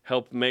to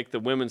help make the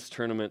women's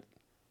tournament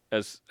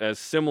as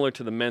similar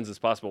to the men's as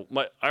possible?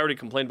 I already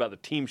complained about the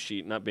team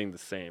sheet not being the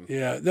same.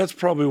 Yeah, that's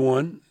probably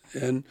one.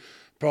 And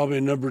probably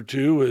number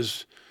two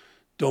is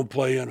don't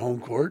play on home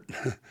court.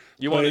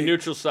 You want a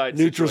neutral site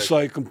Neutral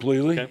situation. site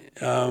completely.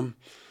 Okay.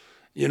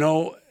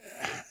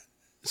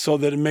 So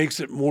that it makes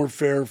it more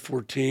fair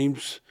for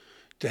teams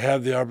to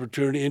have the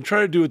opportunity and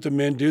try to do what the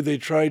men do. They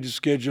try to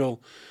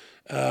schedule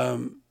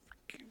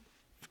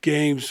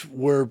games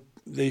where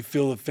they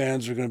feel the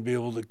fans are going to be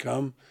able to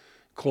come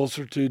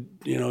closer to,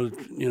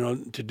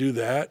 to do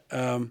that.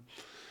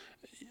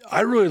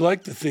 I really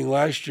liked the thing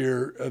last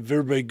year of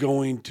everybody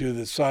going to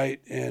the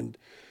site and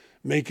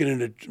making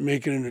it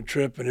a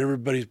trip, and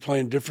everybody's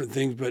playing different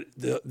things, but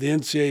the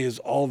NCAA is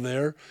all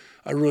there.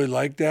 I really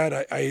like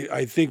that.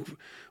 I think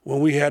when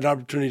we had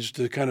opportunities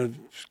to kind of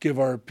give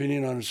our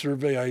opinion on a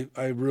survey,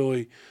 I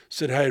really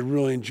said I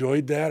really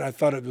enjoyed that. I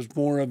thought it was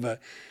more of a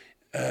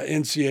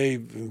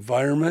NCAA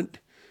environment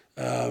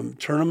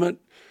tournament.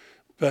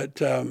 But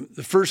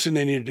the first thing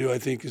they need to do, I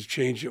think, is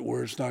change it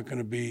where it's not going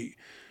to be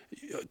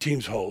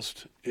teams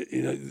host.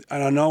 And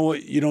I know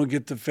you don't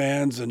get the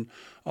fans and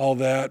all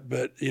that,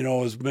 but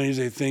as many as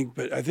they think.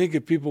 But I think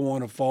if people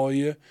want to follow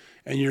you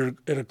and you're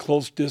at a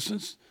close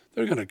distance,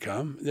 they're going to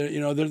come. They're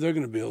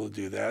going to be able to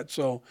do that.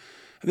 So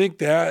I think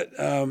that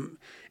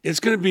it's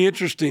going to be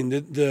interesting.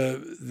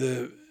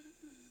 The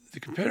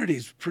competitive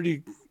is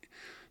pretty.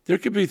 There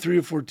could be 3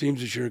 or 4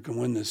 teams this year that can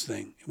win this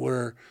thing.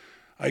 Where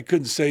I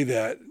couldn't say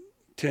that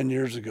 10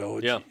 years ago.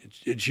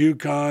 It's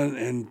UConn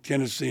and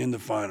Tennessee in the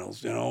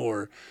finals,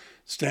 or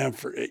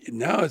Stanford.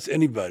 Now it's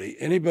anybody.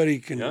 Anybody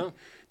can. Yeah.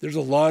 There's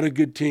a lot of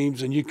good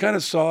teams, and you kind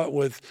of saw it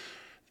with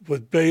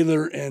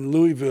Baylor and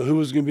Louisville, who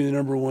was going to be the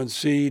number 1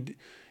 seed,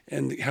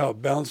 and how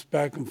it bounced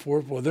back and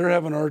forth. Well, they're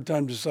having a hard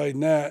time deciding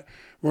that.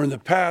 Where in the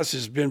past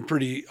it's been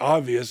pretty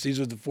obvious. These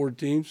are the 4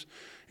 teams.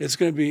 It's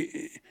going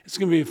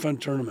to be a fun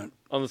tournament.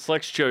 On the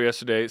Select Show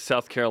yesterday,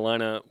 South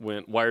Carolina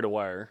went wire to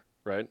wire,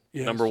 right?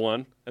 Yes. Number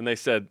 1, and they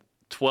said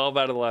 12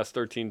 out of the last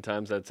 13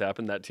 times that's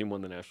happened, that team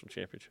won the national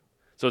championship.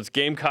 So it's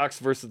Gamecocks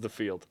versus the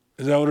field.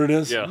 Is that what it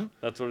is? Yeah,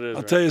 that's what it is.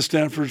 I'll right? tell you,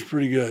 Stanford's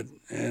pretty good,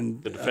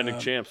 and The defending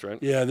champs, right?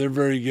 yeah, they're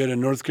very good.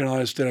 And North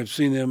Carolina State, I've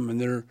seen them,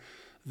 and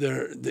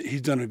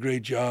he's done a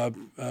great job.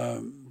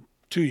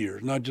 2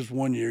 years, not just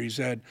 1 year. He's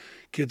had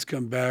kids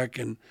come back,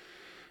 and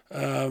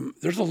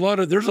there's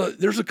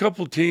a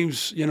couple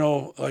teams,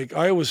 like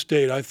Iowa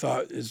State. I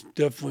thought is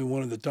definitely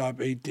one of the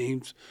top 8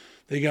 teams.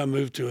 They got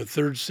moved to a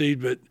 3rd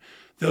seed, but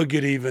they'll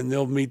get even.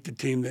 They'll meet the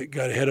team that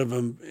got ahead of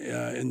them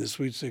in the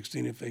Sweet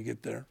 16 if they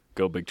get there.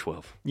 Go Big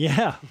 12.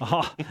 Yeah.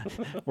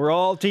 We're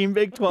all Team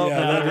Big 12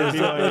 now.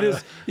 That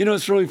is.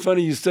 It's really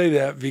funny you say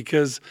that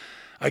because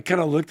I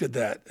kind of looked at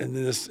that in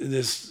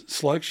this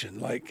selection,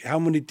 like how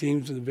many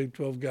teams in the Big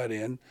 12 got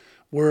in,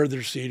 where are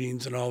their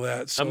seedings and all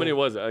that. So How many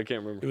was it? I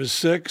can't remember. it was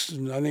 6,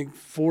 and I think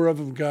 4 of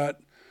them got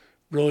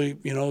really,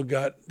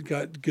 got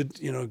good,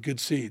 good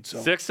seeds.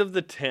 So 6 of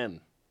the 10.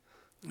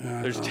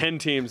 There's 10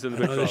 teams in the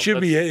Big 12.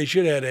 They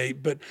should have had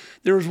 8, but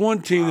there was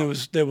one team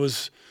that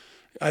was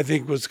I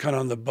think was kind of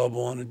on the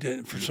bubble, and it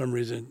didn't for some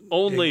reason.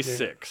 Only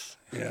 6.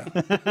 Yeah.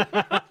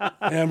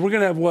 And we're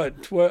gonna have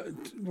what? We're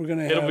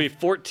gonna have. It'll be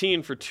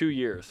 14 for 2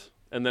 years,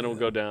 and then it'll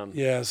go down.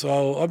 Yeah.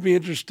 So I'll be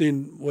interested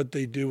in what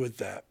they do with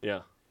that.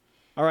 Yeah.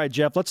 All right,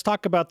 Jeff, let's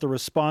talk about the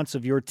response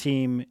of your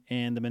team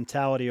and the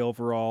mentality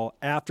overall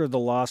after the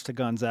loss to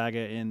Gonzaga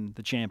in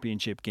the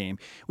championship game.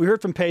 We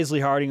heard from Paisley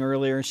Harding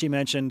earlier, and she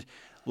mentioned,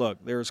 look,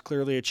 there's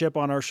clearly a chip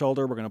on our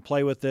shoulder. We're going to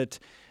play with it.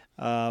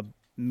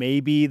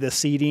 Maybe the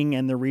seeding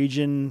and the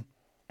region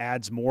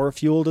adds more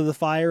fuel to the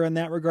fire in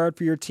that regard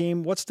for your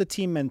team. What's the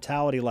team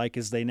mentality like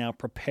as they now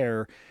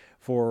prepare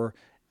for,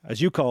 as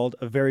you called,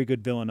 a very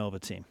good Villanova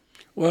team?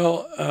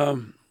 Well,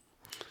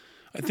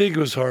 I think it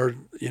was hard.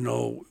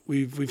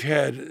 We've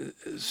had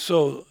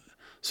so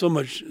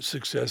much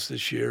success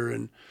this year,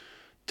 and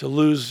to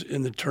lose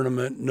in the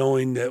tournament,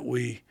 knowing that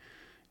we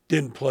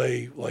didn't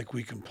play like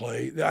we can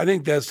play, I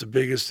think that's the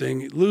biggest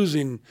thing.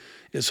 Losing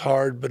is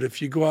hard, but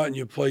if you go out and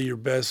you play your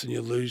best and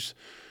you lose,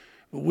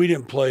 we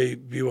didn't play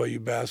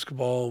BYU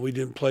basketball. We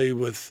didn't play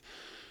with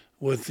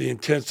with the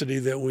intensity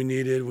that we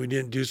needed. We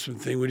didn't do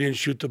something. We didn't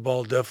shoot the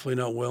ball definitely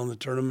not well in the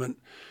tournament.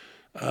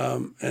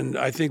 And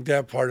I think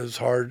that part is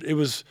hard. It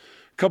was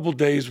a couple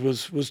days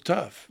was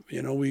tough.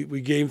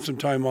 We gave some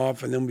time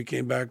off, and then we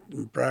came back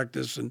and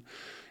practice, and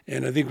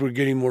I think we're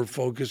getting more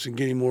focus and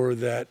getting more of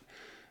that,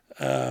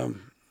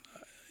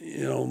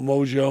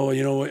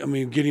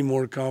 mojo. Getting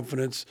more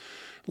confidence.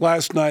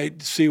 Last night,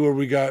 to see where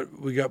we got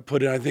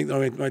put in, I think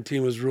my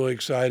team was really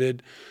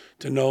excited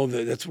to know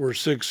that we're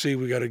 6th seed.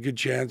 We got a good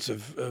chance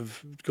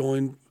of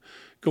going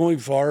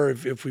far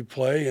if we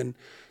play. And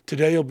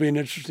today will be an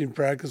interesting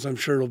practice. I'm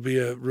sure it'll be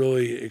a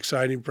really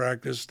exciting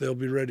practice. They'll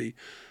be ready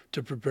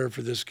to prepare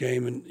for this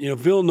game. And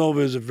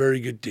Villanova is a very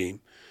good team,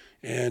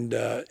 and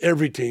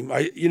every team.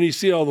 You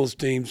see all those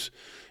teams,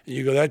 and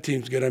you go, that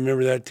team's good. I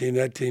remember that team.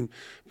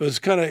 But it's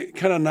kind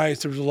of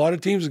nice. There was a lot of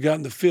teams that got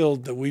in the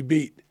field that we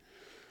beat.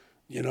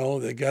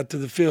 They got to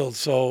the field,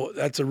 so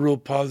that's a real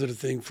positive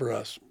thing for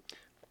us.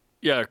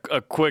 Yeah, a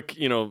quick,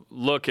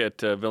 look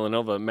at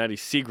Villanova. Maddie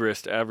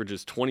Siegrist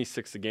averages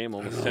 26 a game,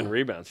 almost 10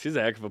 rebounds. She's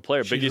a heck of a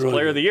player. Big East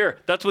Player of the Year.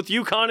 That's with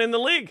UConn in the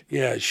league.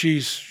 Yeah,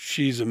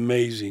 she's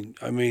amazing.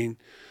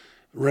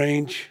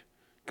 Range,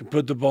 can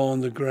put the ball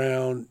on the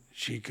ground.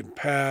 She can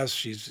pass.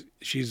 She's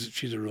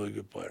a really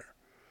good player.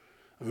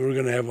 We're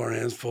going to have our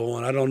hands full,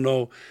 and I don't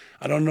know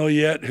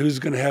yet who's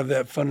going to have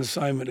that fun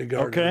assignment to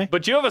guard. Okay,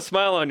 but you have a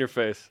smile on your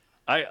face.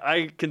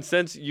 I can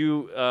sense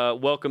you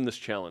welcome this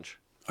challenge.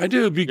 I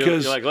do,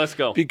 because you're like, let's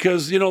go.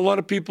 Because a lot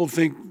of people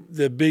think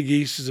the Big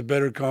East is a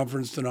better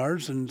conference than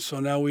ours, and so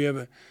now we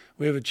have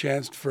a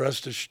chance for us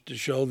to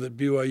show that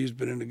BYU's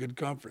been in a good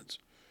conference.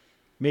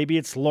 Maybe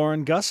it's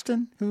Lauren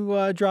Gustin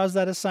who draws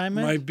that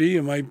assignment.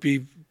 It might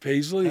be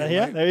Paisley.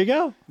 There you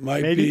go.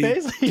 Maybe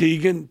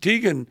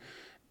Paisley.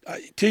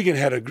 Tegan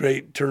had a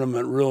great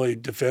tournament, really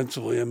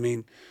defensively.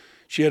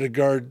 She had to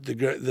guard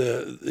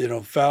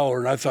the Fowler,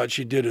 and I thought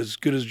she did as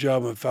good a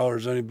job on Fowler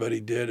as anybody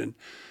did, and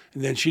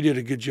then she did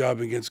a good job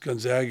against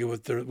Gonzaga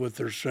with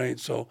their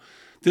strength. So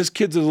this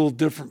kid's a little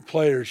different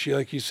player. She,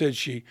 like you said,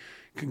 she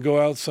can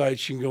go outside,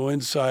 she can go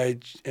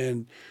inside,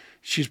 and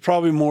she's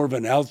probably more of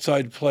an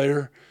outside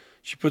player.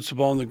 She puts the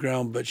ball on the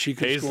ground, but she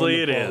can Paisley score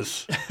in the it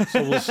post. is.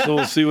 So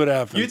we'll see what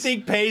happens. You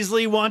think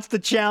Paisley wants the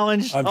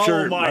challenge? I'm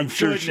sure. Oh my I'm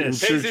sure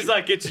goodness! Paisley's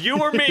like, it's you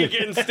or me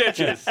getting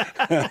stitches.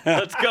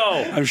 Let's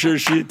go. I'm sure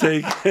she'd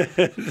take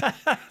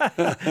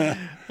it.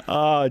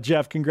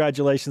 Jeff,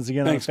 congratulations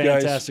again. Thanks, on a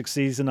fantastic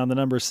season on the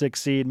number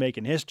 6 seed,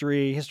 making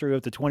history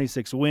with the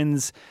 26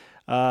 wins.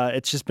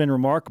 It's just been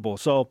remarkable.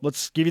 So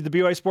let's give you the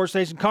BYU Sports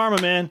Nation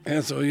karma, man.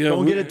 And so, go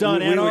and get it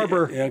done, Ann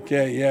Arbor.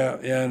 Okay, yeah.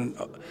 And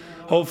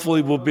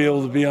hopefully we'll be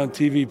able to be on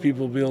TV.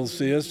 People will be able to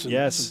see us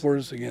and support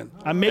us again.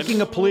 I'm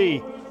making a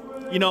plea.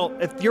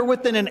 If you're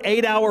within an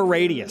 8-hour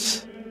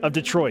radius of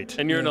Detroit.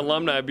 And you're an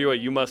alumni of BYU,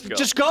 you must go.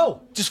 Just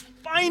go. Just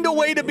find a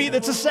way to be.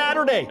 That's a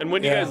Saturday. And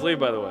when do you guys leave,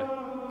 by the way?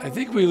 I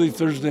think we leave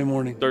Thursday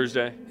morning.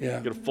 Thursday?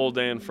 Yeah. Get a full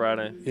day on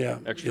Friday? Yeah.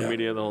 Extra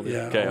media the whole day?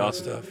 Yeah, okay, all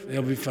awesome. that stuff.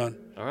 It'll be fun.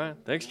 All right.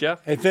 Thanks,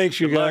 Jeff. Hey, thanks,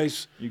 you Good luck.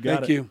 guys. You got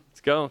Thank it. you.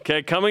 Let's go.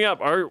 Okay, coming up,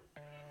 are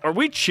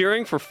we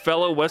cheering for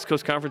fellow West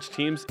Coast Conference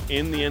teams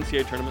in the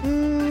NCAA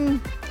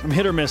tournament? I'm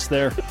hit or miss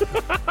there.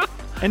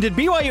 And did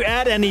BYU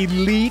add an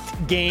elite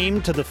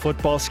game to the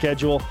football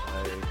schedule?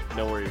 I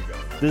know where you're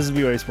going. This is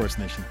BYU Sports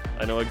Nation.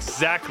 I know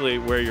exactly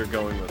where you're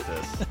going with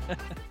this.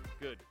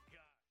 Good.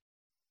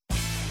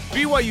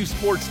 BYU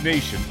Sports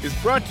Nation is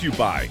brought to you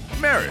by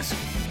Maersk,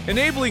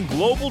 enabling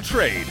global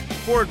trade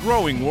for a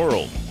growing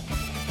world.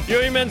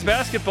 BYU men's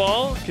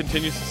basketball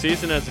continues the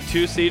season as a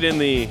 2 seed in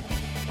the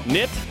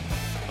NIT.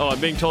 Oh, I'm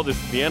being told this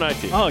is the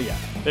NIT. Oh, yeah.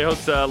 They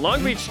host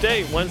Long Beach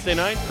State Wednesday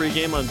night,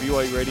 pregame on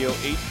BYU Radio, 8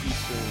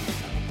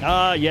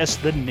 Eastern. Yes,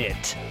 the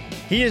NIT.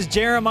 He is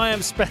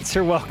Jeremiah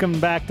Spencer. Welcome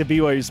back to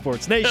BYU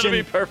Sports Nation. That'll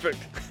be perfect.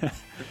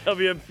 There'll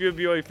be a few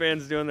BYU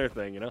fans doing their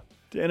thing,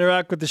 To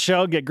interact with the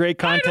show, get great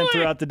content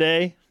throughout the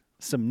day.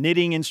 Some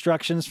knitting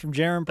instructions from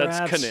Jaron,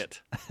 perhaps. That's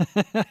Knit.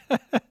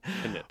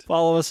 Knit.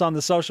 Follow us on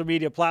the social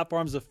media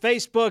platforms of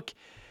Facebook,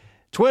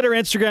 Twitter,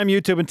 Instagram,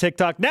 YouTube, and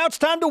TikTok. Now it's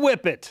time to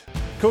whip it.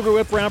 Cougar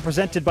Whip Round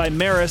presented by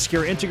Maersk,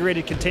 your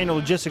integrated container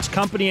logistics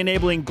company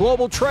enabling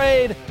global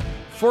trade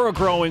for a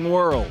growing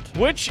world.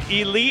 Which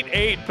Elite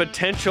Eight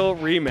potential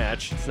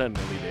rematch? It's not an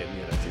Elite Eight in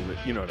the NIT,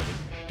 but you know what I mean.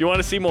 Do you want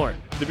to see more?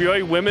 The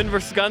BYU women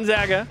versus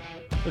Gonzaga,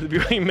 or the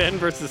BYU men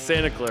versus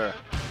Santa Clara?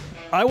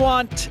 I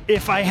want,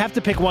 if I have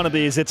to pick one of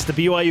these, it's the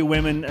BYU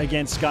women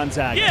against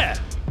Gonzaga. Yeah.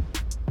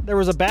 There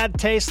was a bad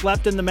taste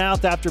left in the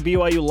mouth after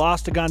BYU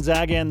lost to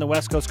Gonzaga in the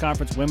West Coast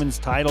Conference women's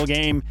title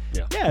game.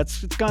 Yeah,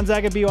 it's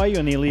Gonzaga BYU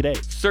in the Elite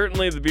Eight.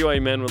 Certainly the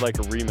BYU men would like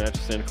a rematch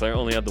with Santa Clara.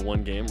 Only had the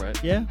one game,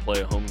 right? Yeah. Play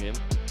a home game.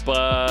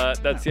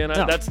 But that's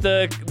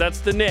the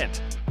that's the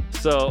NIT.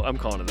 So I'm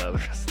calling it that the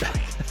rest of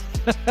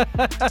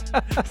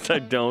the I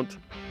don't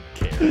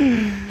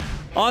care.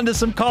 On to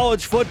some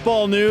college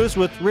football news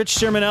with Rich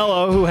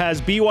Cirminello, who has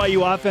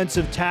BYU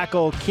offensive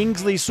tackle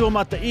Kingsley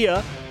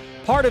Suamataia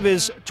part of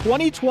his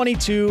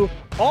 2022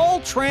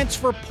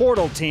 all-transfer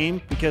portal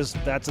team, because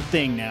that's a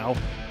thing now.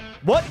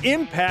 What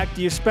impact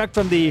do you expect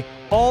from the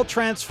all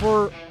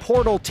transfer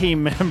portal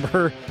team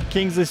member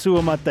Kingsley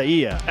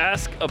Suamataia.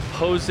 Ask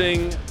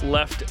opposing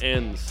left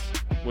ends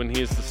when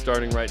he's the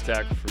starting right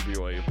tackle for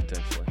BYU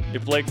potentially.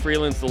 If Blake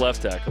Freeland's the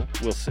left tackle,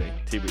 we'll see,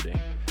 TBD.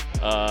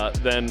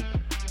 Then,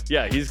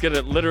 yeah, he's going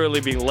to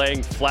literally be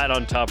laying flat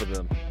on top of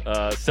them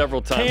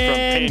several times from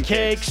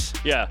pancakes.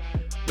 Yeah,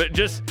 but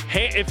just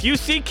if you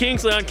see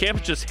Kingsley on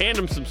campus, just hand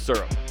him some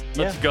syrup.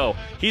 Let's go.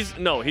 He's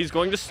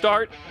going to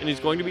start, and he's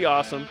going to be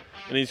awesome,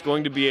 and he's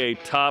going to be a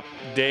top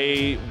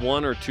day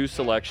 1 or 2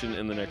 selection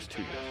in the next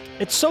 2 years.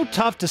 It's so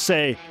tough to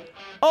say,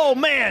 oh,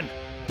 man,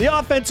 the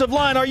offensive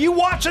line. Are you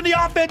watching the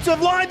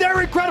offensive line?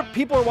 They're incredible.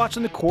 People are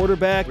watching the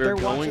quarterback. They're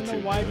watching the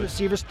wide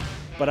receivers.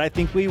 But I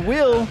think we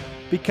will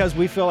because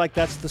we feel like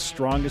that's the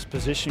strongest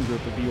position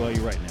group of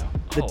BYU right now.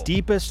 The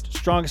deepest,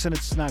 strongest, and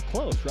it's not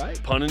close,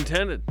 right? Pun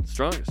intended.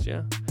 Strongest,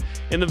 yeah.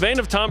 In the vein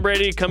of Tom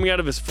Brady coming out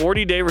of his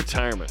 40-day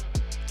retirement,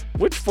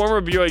 which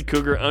former BYU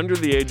Cougar under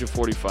the age of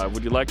 45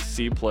 would you like to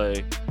see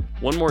play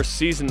one more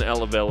season at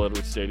LaVell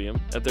Edwards Stadium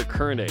at their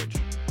current age?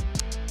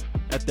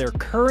 At their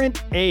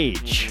current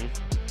age?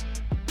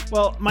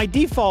 Well, my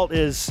default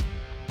is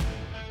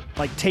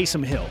like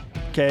Taysom Hill,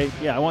 okay?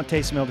 Yeah, I want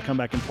Taysom Hill to come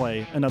back and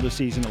play another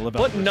season at LaVell.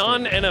 What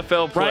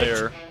non-NFL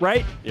player?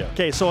 Right? Yeah.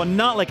 Okay, so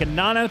not like a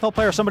non-NFL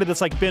player, somebody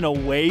that's like been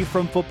away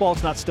from football,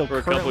 it's not still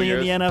currently in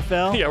the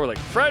NFL. Yeah, we're like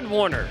Fred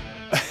Warner.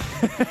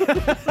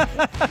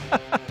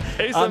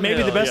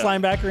 Maybe the best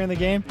linebacker in the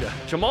game. Yeah.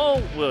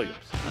 Jamal Williams.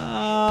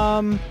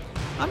 I'm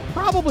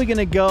probably going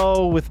to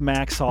go with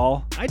Max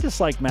Hall. I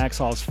just like Max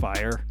Hall's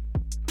fire.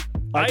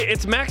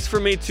 It's Max for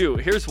me too.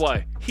 Here's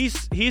why.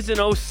 He's an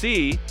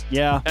OC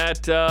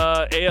at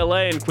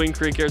ALA in Queen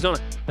Creek, Arizona.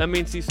 That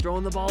means he's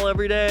throwing the ball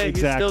every day.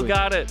 Exactly. He's still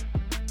got it.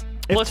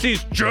 Plus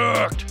he's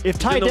jerked. If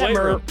Ty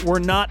Detmer were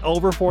not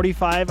over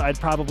 45, I'd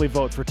probably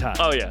vote for Ty.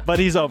 Oh, yeah. But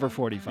he's over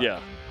 45. Yeah.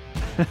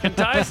 Can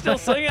Ty still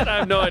sing it? I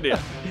have no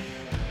idea.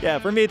 Yeah,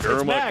 for me, it's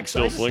Max.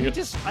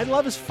 I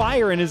love his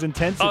fire and his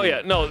intensity. Oh,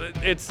 yeah. No,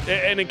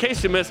 and in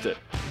case you missed it,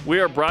 we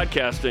are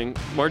broadcasting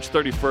March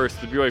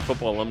 31st, the BYU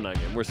football alumni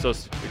game. We're so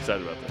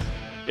excited about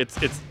this.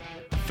 It's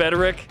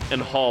Federick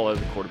and Hall as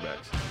the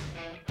quarterbacks.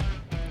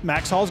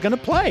 Max Hall's going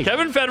to play.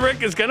 Kevin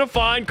Federick is going to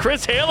find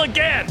Chris Hale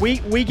again.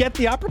 We get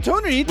the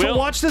opportunity to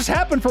watch this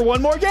happen for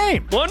one more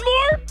game. One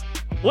more?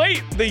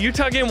 Wait, the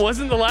Utah game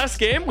wasn't the last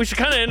game? We should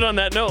kind of end on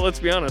that note, let's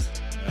be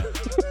honest.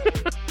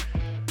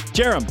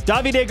 Jerem,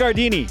 Davide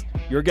Gardini,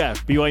 your guy,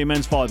 BYU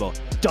men's volleyball,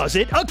 does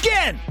it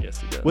again. Yes,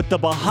 he does. With the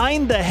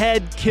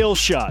behind-the-head kill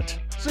shot.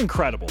 It's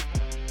incredible.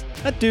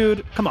 That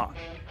dude, come on.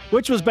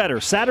 Which was better,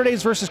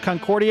 Saturdays versus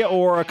Concordia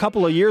or a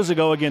couple of years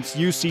ago against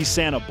UC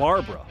Santa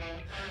Barbara?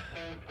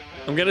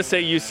 I'm going to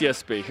say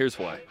UCSB. Here's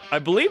why. I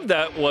believe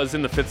that was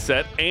in the 5th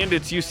set, and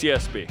it's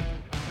UCSB,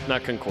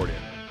 not Concordia.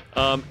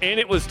 And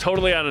it was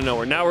totally out of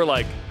nowhere. Now we're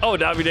like, oh,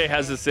 Davide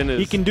has this in his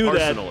he can do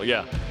arsenal. That.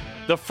 Yeah.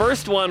 The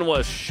first one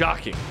was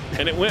shocking,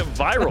 and it went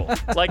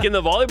viral. Like in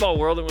the volleyball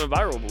world, it went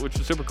viral, which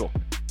was super cool.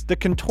 The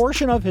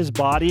contortion of his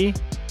body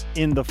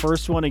in the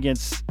first one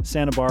against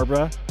Santa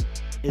Barbara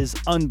is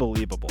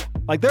unbelievable.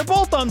 Like, they're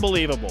both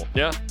unbelievable.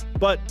 Yeah.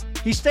 But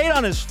he stayed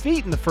on his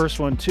feet in the first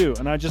one, too,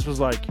 and I just was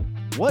like,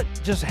 what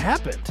just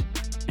happened?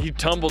 He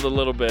tumbled a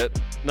little bit.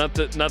 Not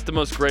the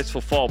most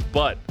graceful fall,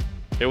 but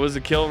it was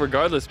a kill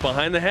regardless.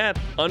 Behind the hat.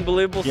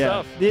 Unbelievable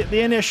stuff.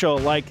 The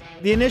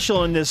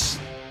initial in this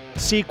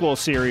sequel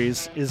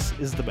series is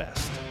the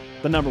best.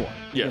 The number one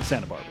in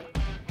Santa Barbara.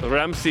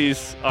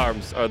 Ramses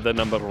Arms are the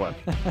number one.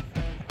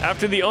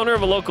 After the owner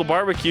of a local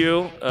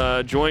barbecue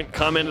joint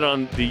commented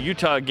on the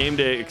Utah game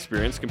day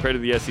experience compared to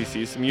the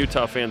SEC, some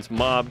Utah fans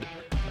mobbed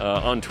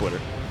on Twitter.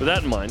 With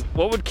that in mind,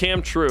 what would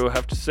Cam True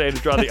have to say to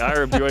draw the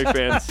ire of BYU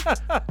fans?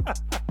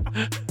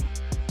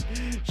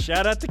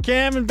 Shout out to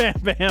Cam and Bam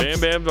Bam. Bam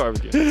Bam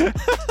Barbecue.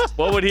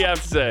 What would he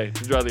have to say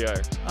to draw the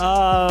ire?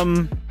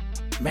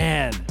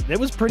 Man, it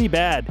was pretty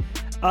bad.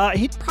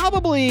 He'd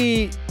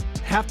probably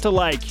have to,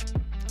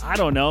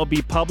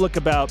 be public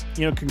about,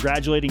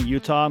 congratulating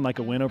Utah on,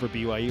 a win over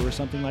BYU or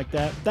something like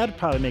that. That'd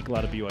probably make a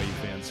lot of BYU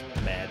fans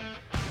mad.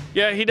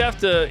 Yeah, he'd have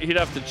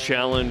to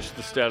challenge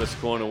the status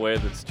quo in a way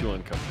that's too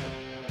uncomfortable.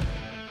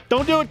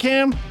 Don't do it,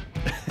 Cam.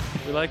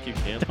 We like you,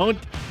 Cam. Don't.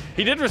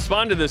 He did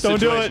respond to this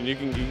situation. You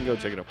can go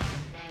check it out.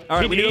 All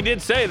right, he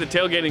did say the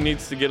tailgating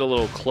needs to get a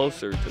little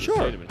closer to the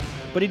stadium.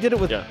 But he did it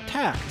with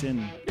tact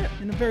and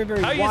in a very,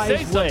 very wise way. How you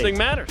say something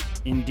matters.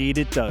 Indeed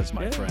it does,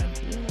 my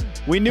friend. Yeah.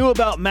 We knew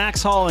about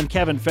Max Hall and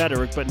Kevin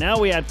Federick, but now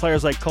we had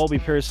players like Colby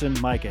Pearson,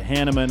 Micah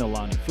Hanneman,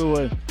 Alani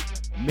Fua,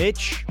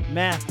 Mitch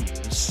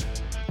Matthews,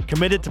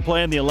 committed to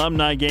play in the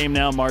alumni game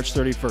now March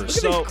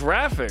 31st. Look at these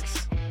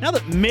graphics. Now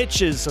that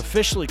Mitch is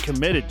officially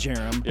committed,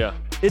 Jerem,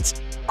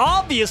 it's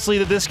obviously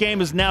that this game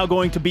is now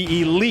going to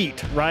be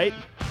elite, right?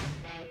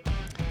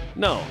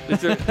 No,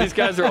 these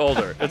guys are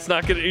older. It's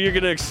not gonna. You're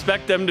gonna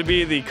expect them to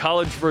be the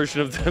college version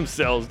of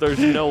themselves. There's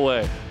no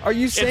way. Are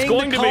you saying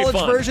the college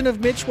version of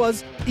Mitch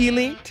was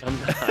elite? I'm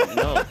not.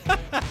 No.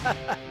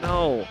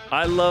 No.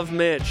 I love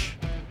Mitch.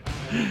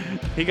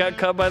 He got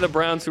cut by the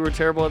Browns, who were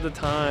terrible at the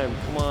time.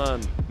 Come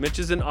on, Mitch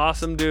is an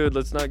awesome dude.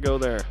 Let's not go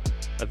there.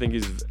 I think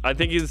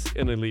he's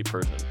an elite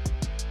person.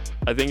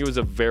 I think he was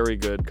a very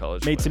good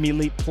college Made player. some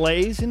elite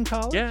plays in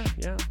college?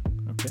 Yeah.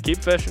 Okay. Keep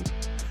fishing.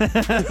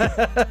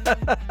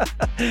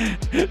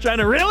 Trying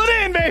to reel it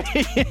in,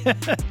 baby.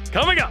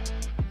 Coming up,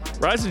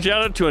 rise and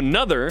shout out to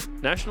another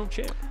national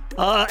champ.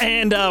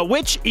 And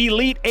which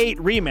Elite Eight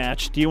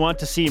rematch do you want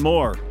to see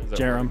more, Is that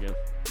Jerem? right again?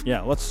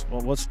 Yeah, let's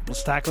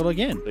tackle it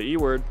again. The E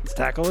word. Let's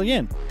tackle it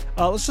again.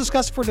 Let's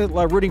discuss for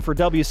rooting for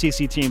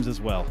WCC teams as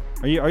well.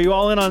 Are you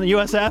all in on the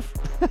USF?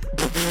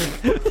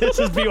 This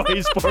is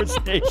BYU Sports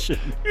Nation.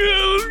 Yeah,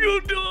 let's go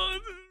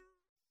Dons.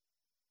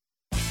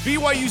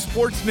 BYU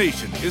Sports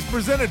Nation is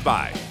presented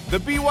by The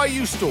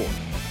BYU Store,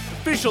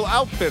 official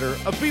outfitter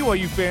of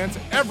BYU fans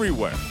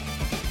everywhere.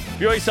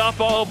 BYU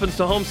softball opens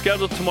the home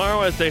schedule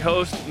tomorrow as they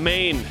host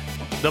Maine.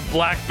 The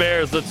Black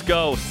Bears, let's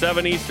go.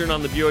 7 Eastern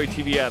on the BYU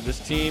TV app. This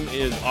team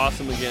is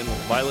awesome again with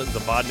Violet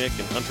Zabodnik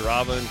and Hunter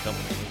Ava and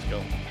company. Let's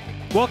go.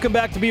 Welcome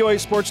back to BYU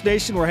Sports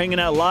Nation. We're hanging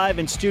out live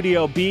in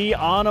Studio B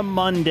on a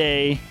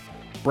Monday.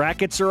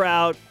 Brackets are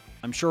out.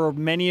 I'm sure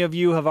many of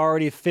you have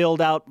already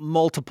filled out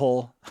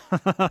multiple.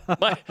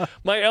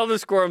 My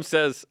eldest quorum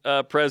says,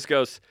 Prez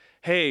goes,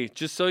 hey,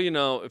 just so you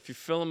know, if you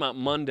fill them out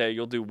Monday,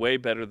 you'll do way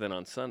better than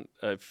on Sunday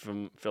if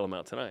you fill them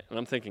out tonight. And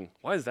I'm thinking,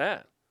 why is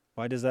that?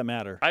 Why does that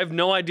matter? I have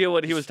no idea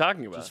what he was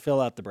talking about. Just fill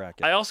out the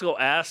bracket. I also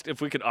asked if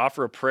we could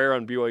offer a prayer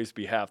on BYU's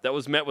behalf. That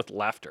was met with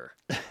laughter.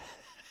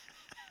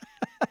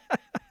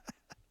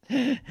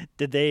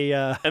 Did they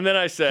And then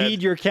I said,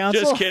 heed your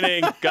counsel? Just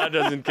kidding. God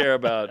doesn't care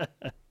about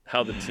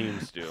how the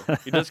teams do.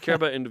 He does care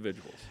about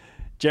individuals.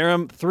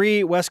 Jerem,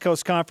 3 West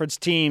Coast Conference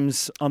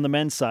teams on the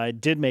men's side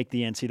did make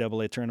the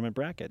NCAA tournament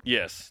bracket.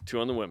 Yes, 2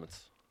 on the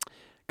women's.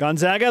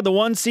 Gonzaga, the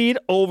 1 seed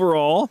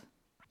overall.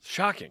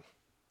 Shocking.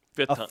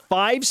 Fifth A time.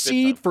 5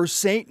 seed time. for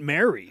St.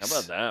 Mary's. How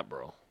about that,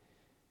 bro?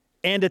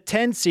 And a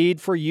 10 seed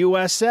for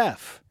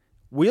USF.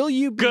 Will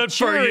you be Good for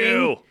cheering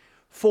you.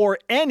 for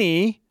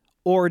any,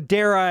 or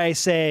dare I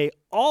say,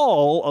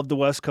 all of the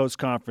West Coast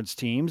Conference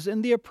teams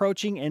in the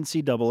approaching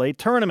NCAA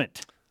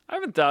tournament? I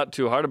haven't thought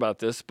too hard about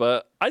this,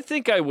 but I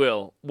think I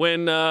will.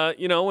 When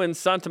when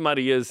Santa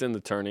Maria is in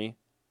the tourney,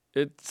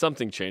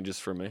 something changes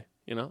for me.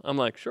 I'm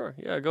like, sure,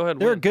 yeah, go ahead.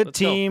 They're win. a good Let's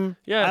go. team.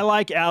 Yeah. I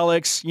like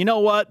Alex. You know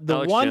what? The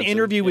Alex one Jensen,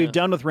 interview yeah. we've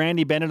done with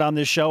Randy Bennett on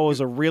this show was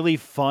a really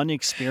fun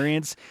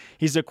experience.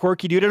 He's a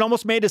quirky dude. It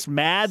almost made us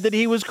mad that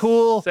he was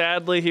cool.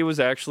 Sadly, he was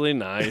actually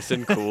nice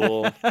and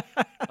cool.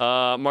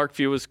 Mark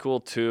Few was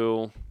cool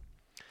too.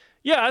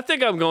 Yeah, I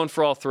think I'm going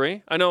for all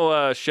 3. I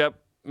know Shep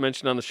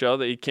mentioned on the show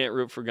that he can't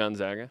root for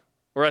Gonzaga,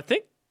 or I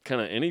think kind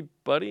of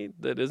anybody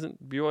that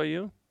isn't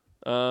BYU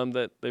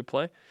that they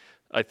play.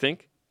 I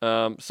think.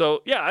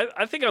 So yeah,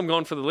 I think I'm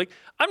going for the league.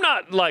 I'm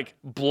not like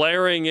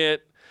blaring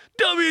it,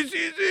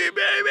 WCC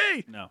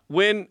baby. No.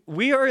 When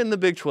we are in the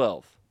Big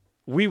 12,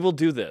 we will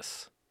do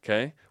this.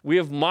 Okay, we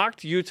have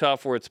mocked Utah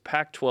for its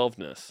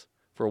Pac-12ness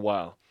for a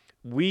while.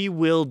 We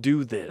will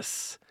do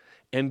this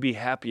and be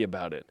happy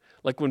about it.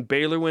 Like when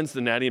Baylor wins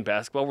the Natty in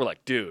basketball, we're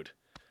like, dude,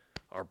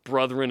 our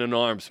brethren in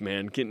arms,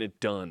 man, getting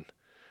it done.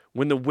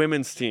 When the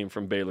women's team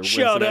from Baylor wins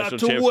the Shout national out to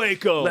championship,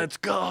 Waco. let's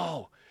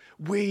go.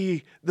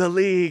 We, the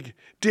league,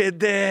 did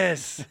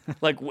this.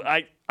 Like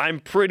I'm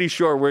pretty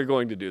sure we're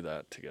going to do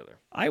that together.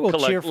 I will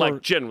cheer for.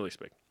 Like generally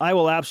speaking. I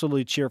will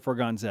absolutely cheer for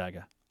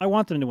Gonzaga. I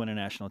want them to win a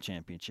national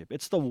championship.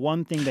 It's the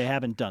one thing they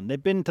haven't done.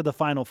 They've been to the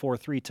Final Four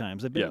 3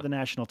 times. They've been Yeah. to the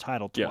national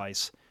title Yeah.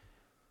 twice.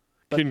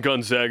 Can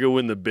Gonzaga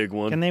win the big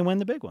one? Can they win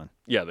the big one?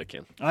 Yeah, they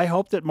can. I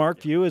hope that Mark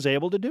Few is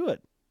able to do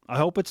it. I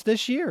hope it's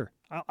this year.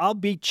 I'll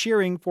be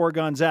cheering for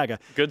Gonzaga.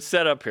 Good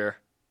setup here.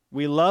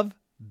 We love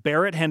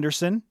Barrett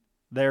Henderson,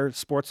 their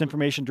sports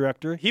information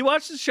director. He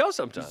watches the show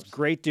sometimes.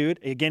 Great dude.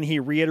 Again, he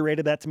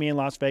reiterated that to me in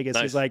Las Vegas.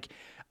 Nice. He's like,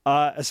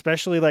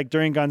 especially like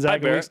during Hi,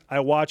 Gonzaga Barrett. weeks, I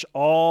watch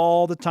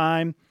all the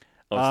time.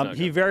 Oh, it's not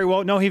He good. very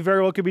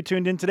well could be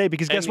tuned in today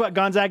because guess And- what?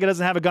 Gonzaga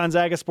doesn't have a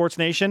Gonzaga Sports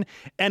Nation,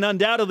 and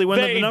undoubtedly when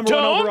they're They the number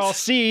 1 don't? overall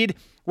seed,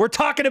 we're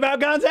talking about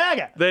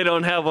Gonzaga. They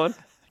don't have one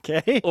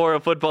Okay. or a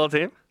football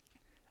team.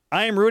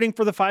 I am rooting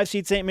for the 5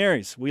 seed St.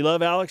 Mary's. We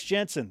love Alex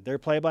Jensen, their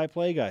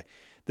play-by-play guy.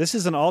 This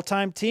is an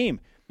all-time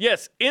team.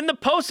 Yes, in the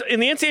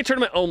NCAA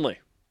tournament only.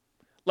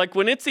 Like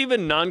when it's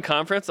even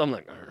non-conference, I'm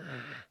like, "Argh."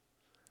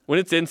 When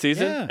it's in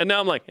season, Yeah. and now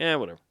I'm like,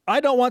 whatever. I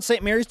don't want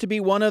St. Mary's to be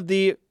one of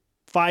the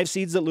 5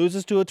 seeds that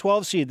loses to a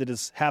 12 seed that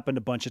has happened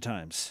a bunch of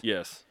times.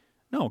 Yes.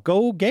 No,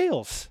 go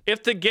Gales.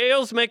 If the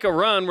Gales make a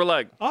run, we're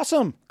like,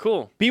 Awesome.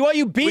 cool.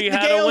 BYU beat We the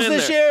had a Gales win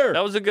this there. year.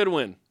 That was a good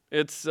win.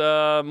 It's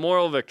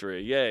moral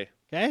victory. Yay.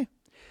 Okay.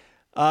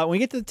 When we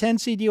get to the 10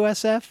 seed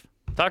USF,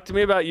 Talk to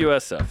me about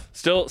USF.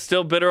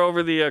 Still bitter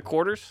over the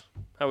quarters?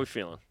 How we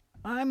feeling?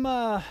 I'm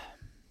I'm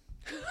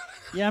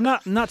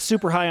not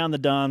super high on the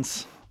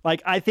Dons.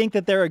 Like I think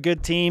that they're a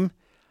good team.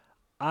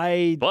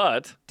 I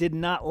But did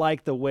not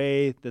like the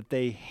way that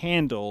they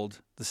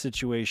handled the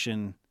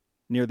situation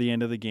near the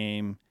end of the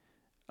game.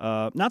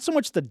 Not so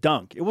much the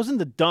dunk. It wasn't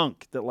the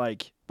dunk that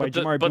like by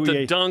Jamar but the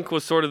Bouye. dunk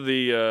was sort of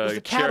the, was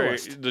the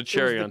catalyst. the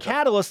cherry it was on the top.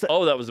 catalyst.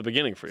 Oh, that was the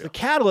beginning for you. The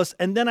catalyst,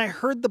 and then I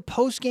heard the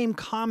post game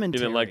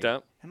commentary. like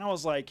that? And I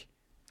was like,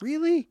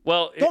 Really?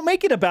 Well, don't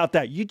make it about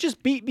that. You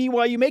just beat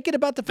BYU. Make it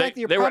about the fact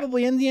that you're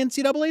probably in the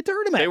NCAA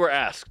tournament. They were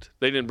asked.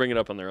 They didn't bring it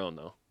up on their own,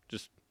 though.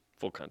 Just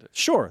full context.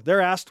 Sure.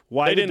 They're asked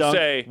why they the didn't dunk.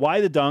 Say,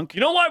 why the dunk?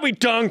 You know why we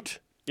dunked?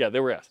 Yeah, they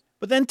were asked.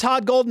 But then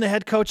Todd Golden, the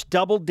head coach,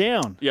 doubled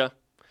down. Yeah.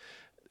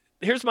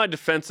 Here's my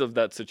defense of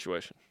that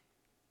situation.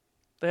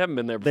 They haven't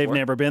been there before. They've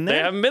never been there?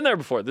 They haven't been there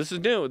before. This is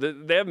new.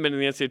 They haven't been in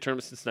the NCAA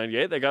tournament since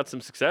 98. They got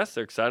some success.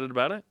 They're excited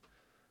about it.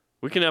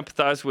 We can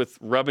empathize with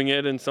rubbing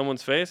it in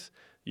someone's face.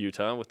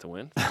 Utah with the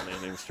win,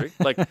 landing streak.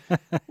 Like,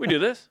 we do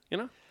this, you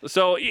know?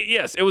 So,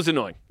 yes, it was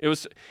annoying.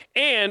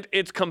 And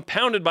it's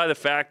compounded by the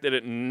fact that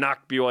it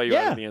knocked BYU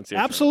out of the NCAA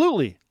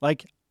absolutely.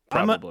 Like,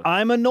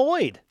 I'm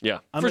annoyed. Yeah,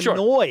 I'm for sure.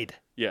 annoyed.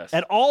 Yes.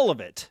 At all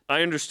of it.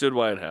 I understood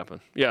why it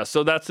happened. Yeah,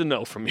 so that's a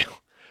no from you.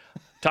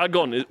 Todd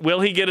Golden,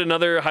 will he get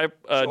another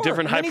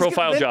different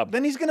high-profile job?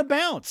 Then he's going to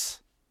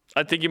bounce.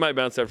 I think he might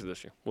bounce after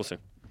this year. We'll see.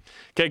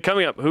 Okay,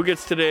 coming up, who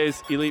gets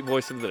today's Elite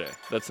Voice of the Day?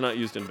 That's not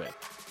used in vain.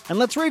 And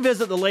let's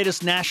revisit the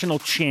latest national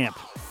champ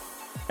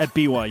at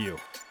BYU.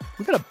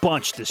 We've got a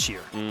bunch this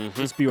year.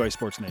 This BYU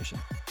Sports Nation.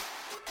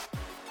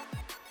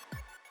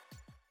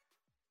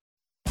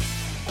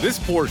 This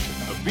portion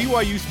of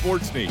BYU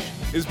Sports Nation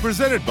is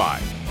presented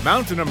by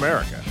Mountain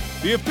America,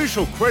 the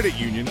official credit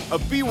union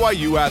of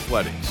BYU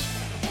Athletics.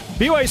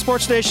 BYU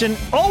Sports Nation,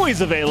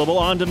 always available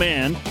on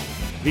demand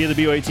via the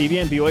BYU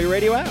TV and BYU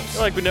radio apps. I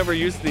feel like we never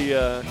used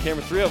the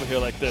camera 3 over here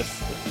like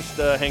this. Let's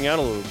just hang out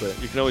a little bit.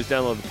 You can always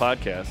download the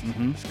podcast.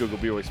 Just Google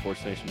BYU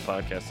Sports Nation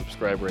podcast,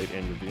 subscribe, rate,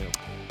 and review.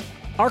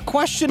 Our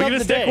question of the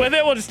day. Stick with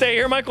it? We'll just stay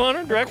here, Michael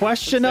Hunter, direct.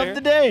 Question of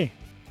the day.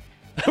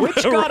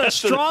 Which got a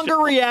stronger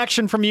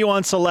reaction from you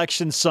on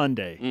Selection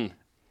Sunday?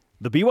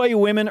 The BYU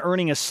women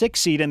earning a 6th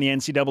seed in the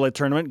NCAA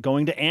tournament,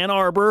 going to Ann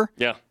Arbor,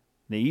 the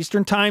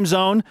Eastern Time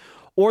Zone,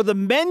 or the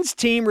men's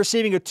team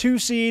receiving a 2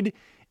 seed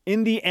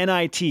in the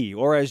NIT,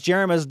 or as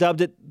Jeremy has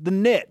dubbed it, the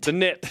NIT. The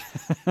NIT.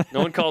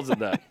 No one calls it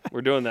that.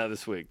 We're doing that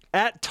this week.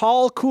 At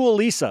Tall Cool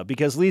Lisa,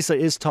 because Lisa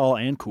is tall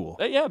and cool.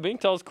 Yeah, being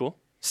tall is cool.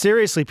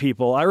 Seriously,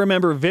 people, I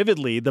remember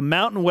vividly the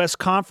Mountain West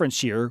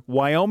Conference year.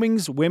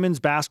 Wyoming's women's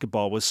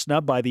basketball was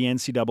snubbed by the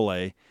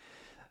NCAA.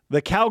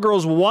 The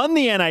Cowgirls won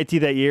the NIT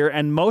that year,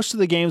 and most of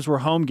the games were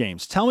home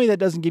games. Tell me that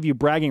doesn't give you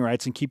bragging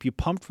rights and keep you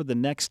pumped for the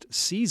next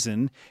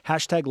season.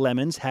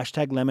 #lemons,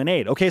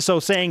 #lemonade. Okay, so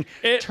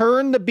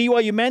turn the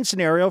BYU men's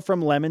scenario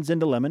from lemons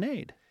into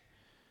lemonade.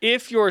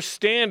 If your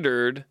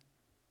standard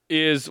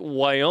is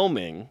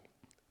Wyoming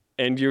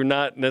and you're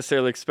not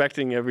necessarily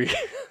expecting every...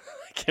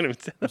 I can't even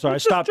say that. I'm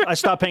sorry, I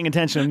stopped paying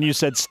attention when you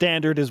said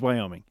standard is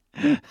Wyoming.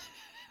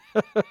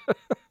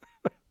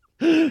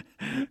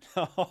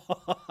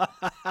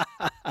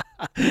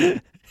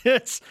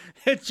 It's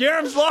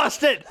Jerem's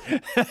lost it.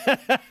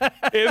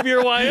 If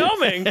you're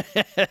Wyoming,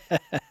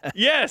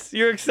 yes,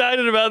 you're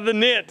excited about the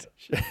NIT.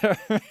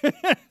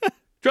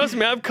 Trust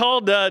me, I've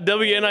called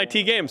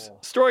WNIT games.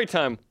 Story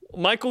time.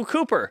 Michael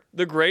Cooper,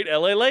 the great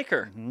LA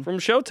Laker from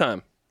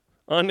Showtime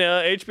on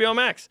HBO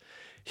Max.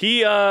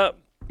 He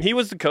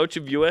was the coach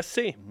of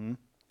USC.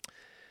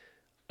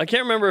 I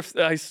can't remember if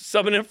I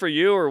subbing in for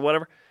you or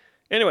whatever.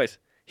 Anyways,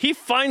 he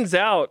finds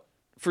out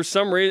for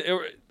some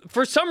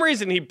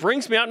reason he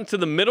brings me out into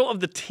the middle of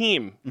the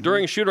team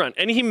during a shoot around,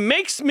 and he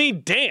makes me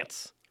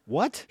dance.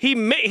 What?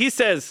 He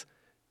says,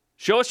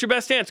 "Show us your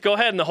best dance. Go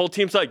ahead." And the whole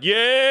team's like,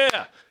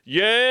 "Yeah,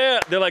 yeah."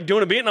 They're like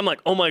doing a beat, and I'm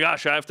like, "Oh my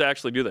gosh, I have to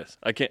actually do this.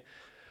 I can't."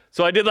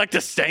 So I did like the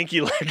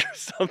stanky leg or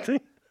something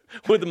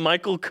with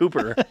Michael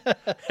Cooper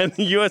and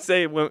the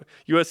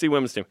USC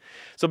women's team.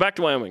 So back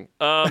to Wyoming.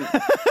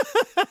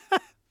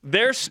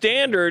 Their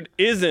standard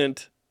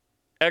isn't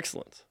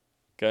excellence.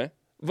 Okay,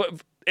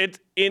 but it's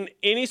in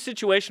any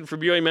situation for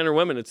BYU men or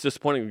women, it's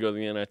disappointing to go to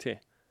the NIT.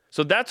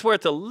 So that's where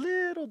it's a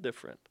little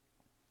different.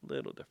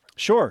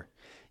 Sure.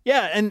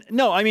 Yeah, and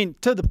no, I mean,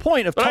 to the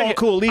point of Tall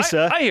Cool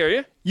Lisa. I hear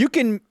you. You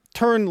can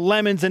turn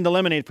lemons into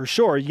lemonade for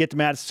sure. You get to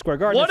Madison Square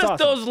Garden. What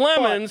That's if awesome. those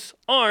lemons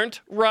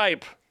aren't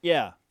ripe?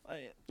 Yeah.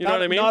 You know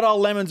what I mean? Not all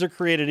lemons are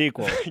created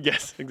equal.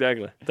 Yes,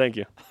 exactly. Thank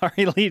you. Our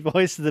Elite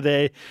Voice of the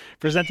Day,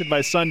 presented by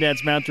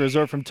Sundance Mountain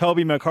Resort, from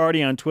Toby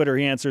McCarty on Twitter.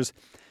 He answers,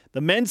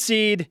 the men's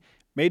seed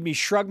made me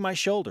shrug my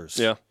shoulders.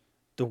 Yeah.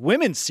 The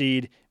women's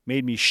seed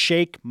made me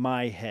shake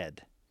my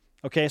head.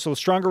 Okay, so a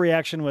stronger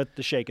reaction with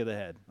the shake of the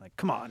head. Like,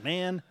 come on,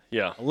 man.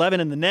 Yeah. 11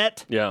 in the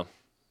net. Yeah.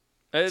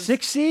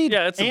 6th seed?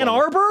 Yeah, it's a Ann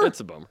bummer. Arbor? It's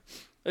a bummer.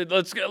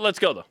 Let's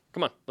go, though.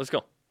 Come on, let's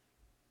go.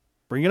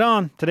 Bring it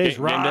on. Today's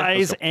Game day.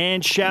 Rise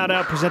and Shout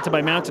Out, presented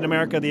by Mountain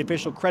America, the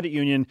official credit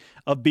union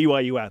of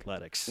BYU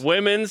Athletics.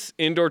 Women's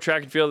indoor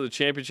track and field at the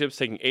championships,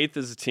 taking 8th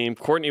as a team.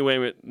 Courtney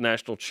Wayment,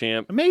 national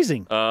champ.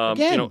 Amazing.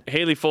 Again.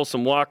 Haley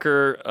Folsom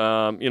Walker,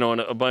 and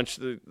a bunch.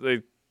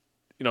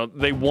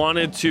 They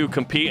wanted to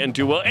compete and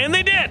do well, and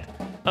they did.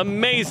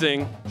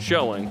 Amazing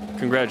showing.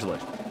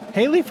 Congratulations.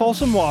 Haley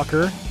Folsom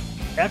Walker,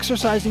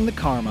 exercising the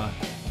karma.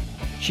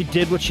 She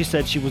did what she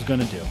said she was going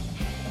to do.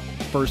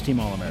 First team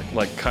All-American.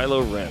 Like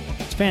Kylo Ren.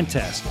 It's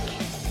fantastic.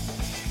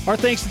 Our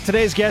thanks to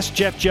today's guest,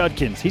 Jeff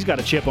Judkins. He's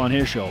got a chip on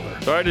his shoulder.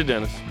 Sorry to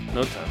Dennis.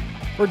 No time.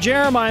 For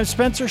Jeremiah and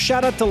Spencer,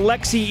 shout out to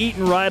Lexi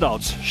Eaton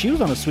Rideouts. She was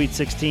on a Sweet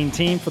 16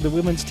 team for the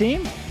women's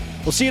team.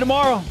 We'll see you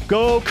tomorrow.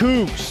 Go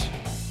Cougs!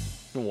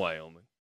 Wyoming.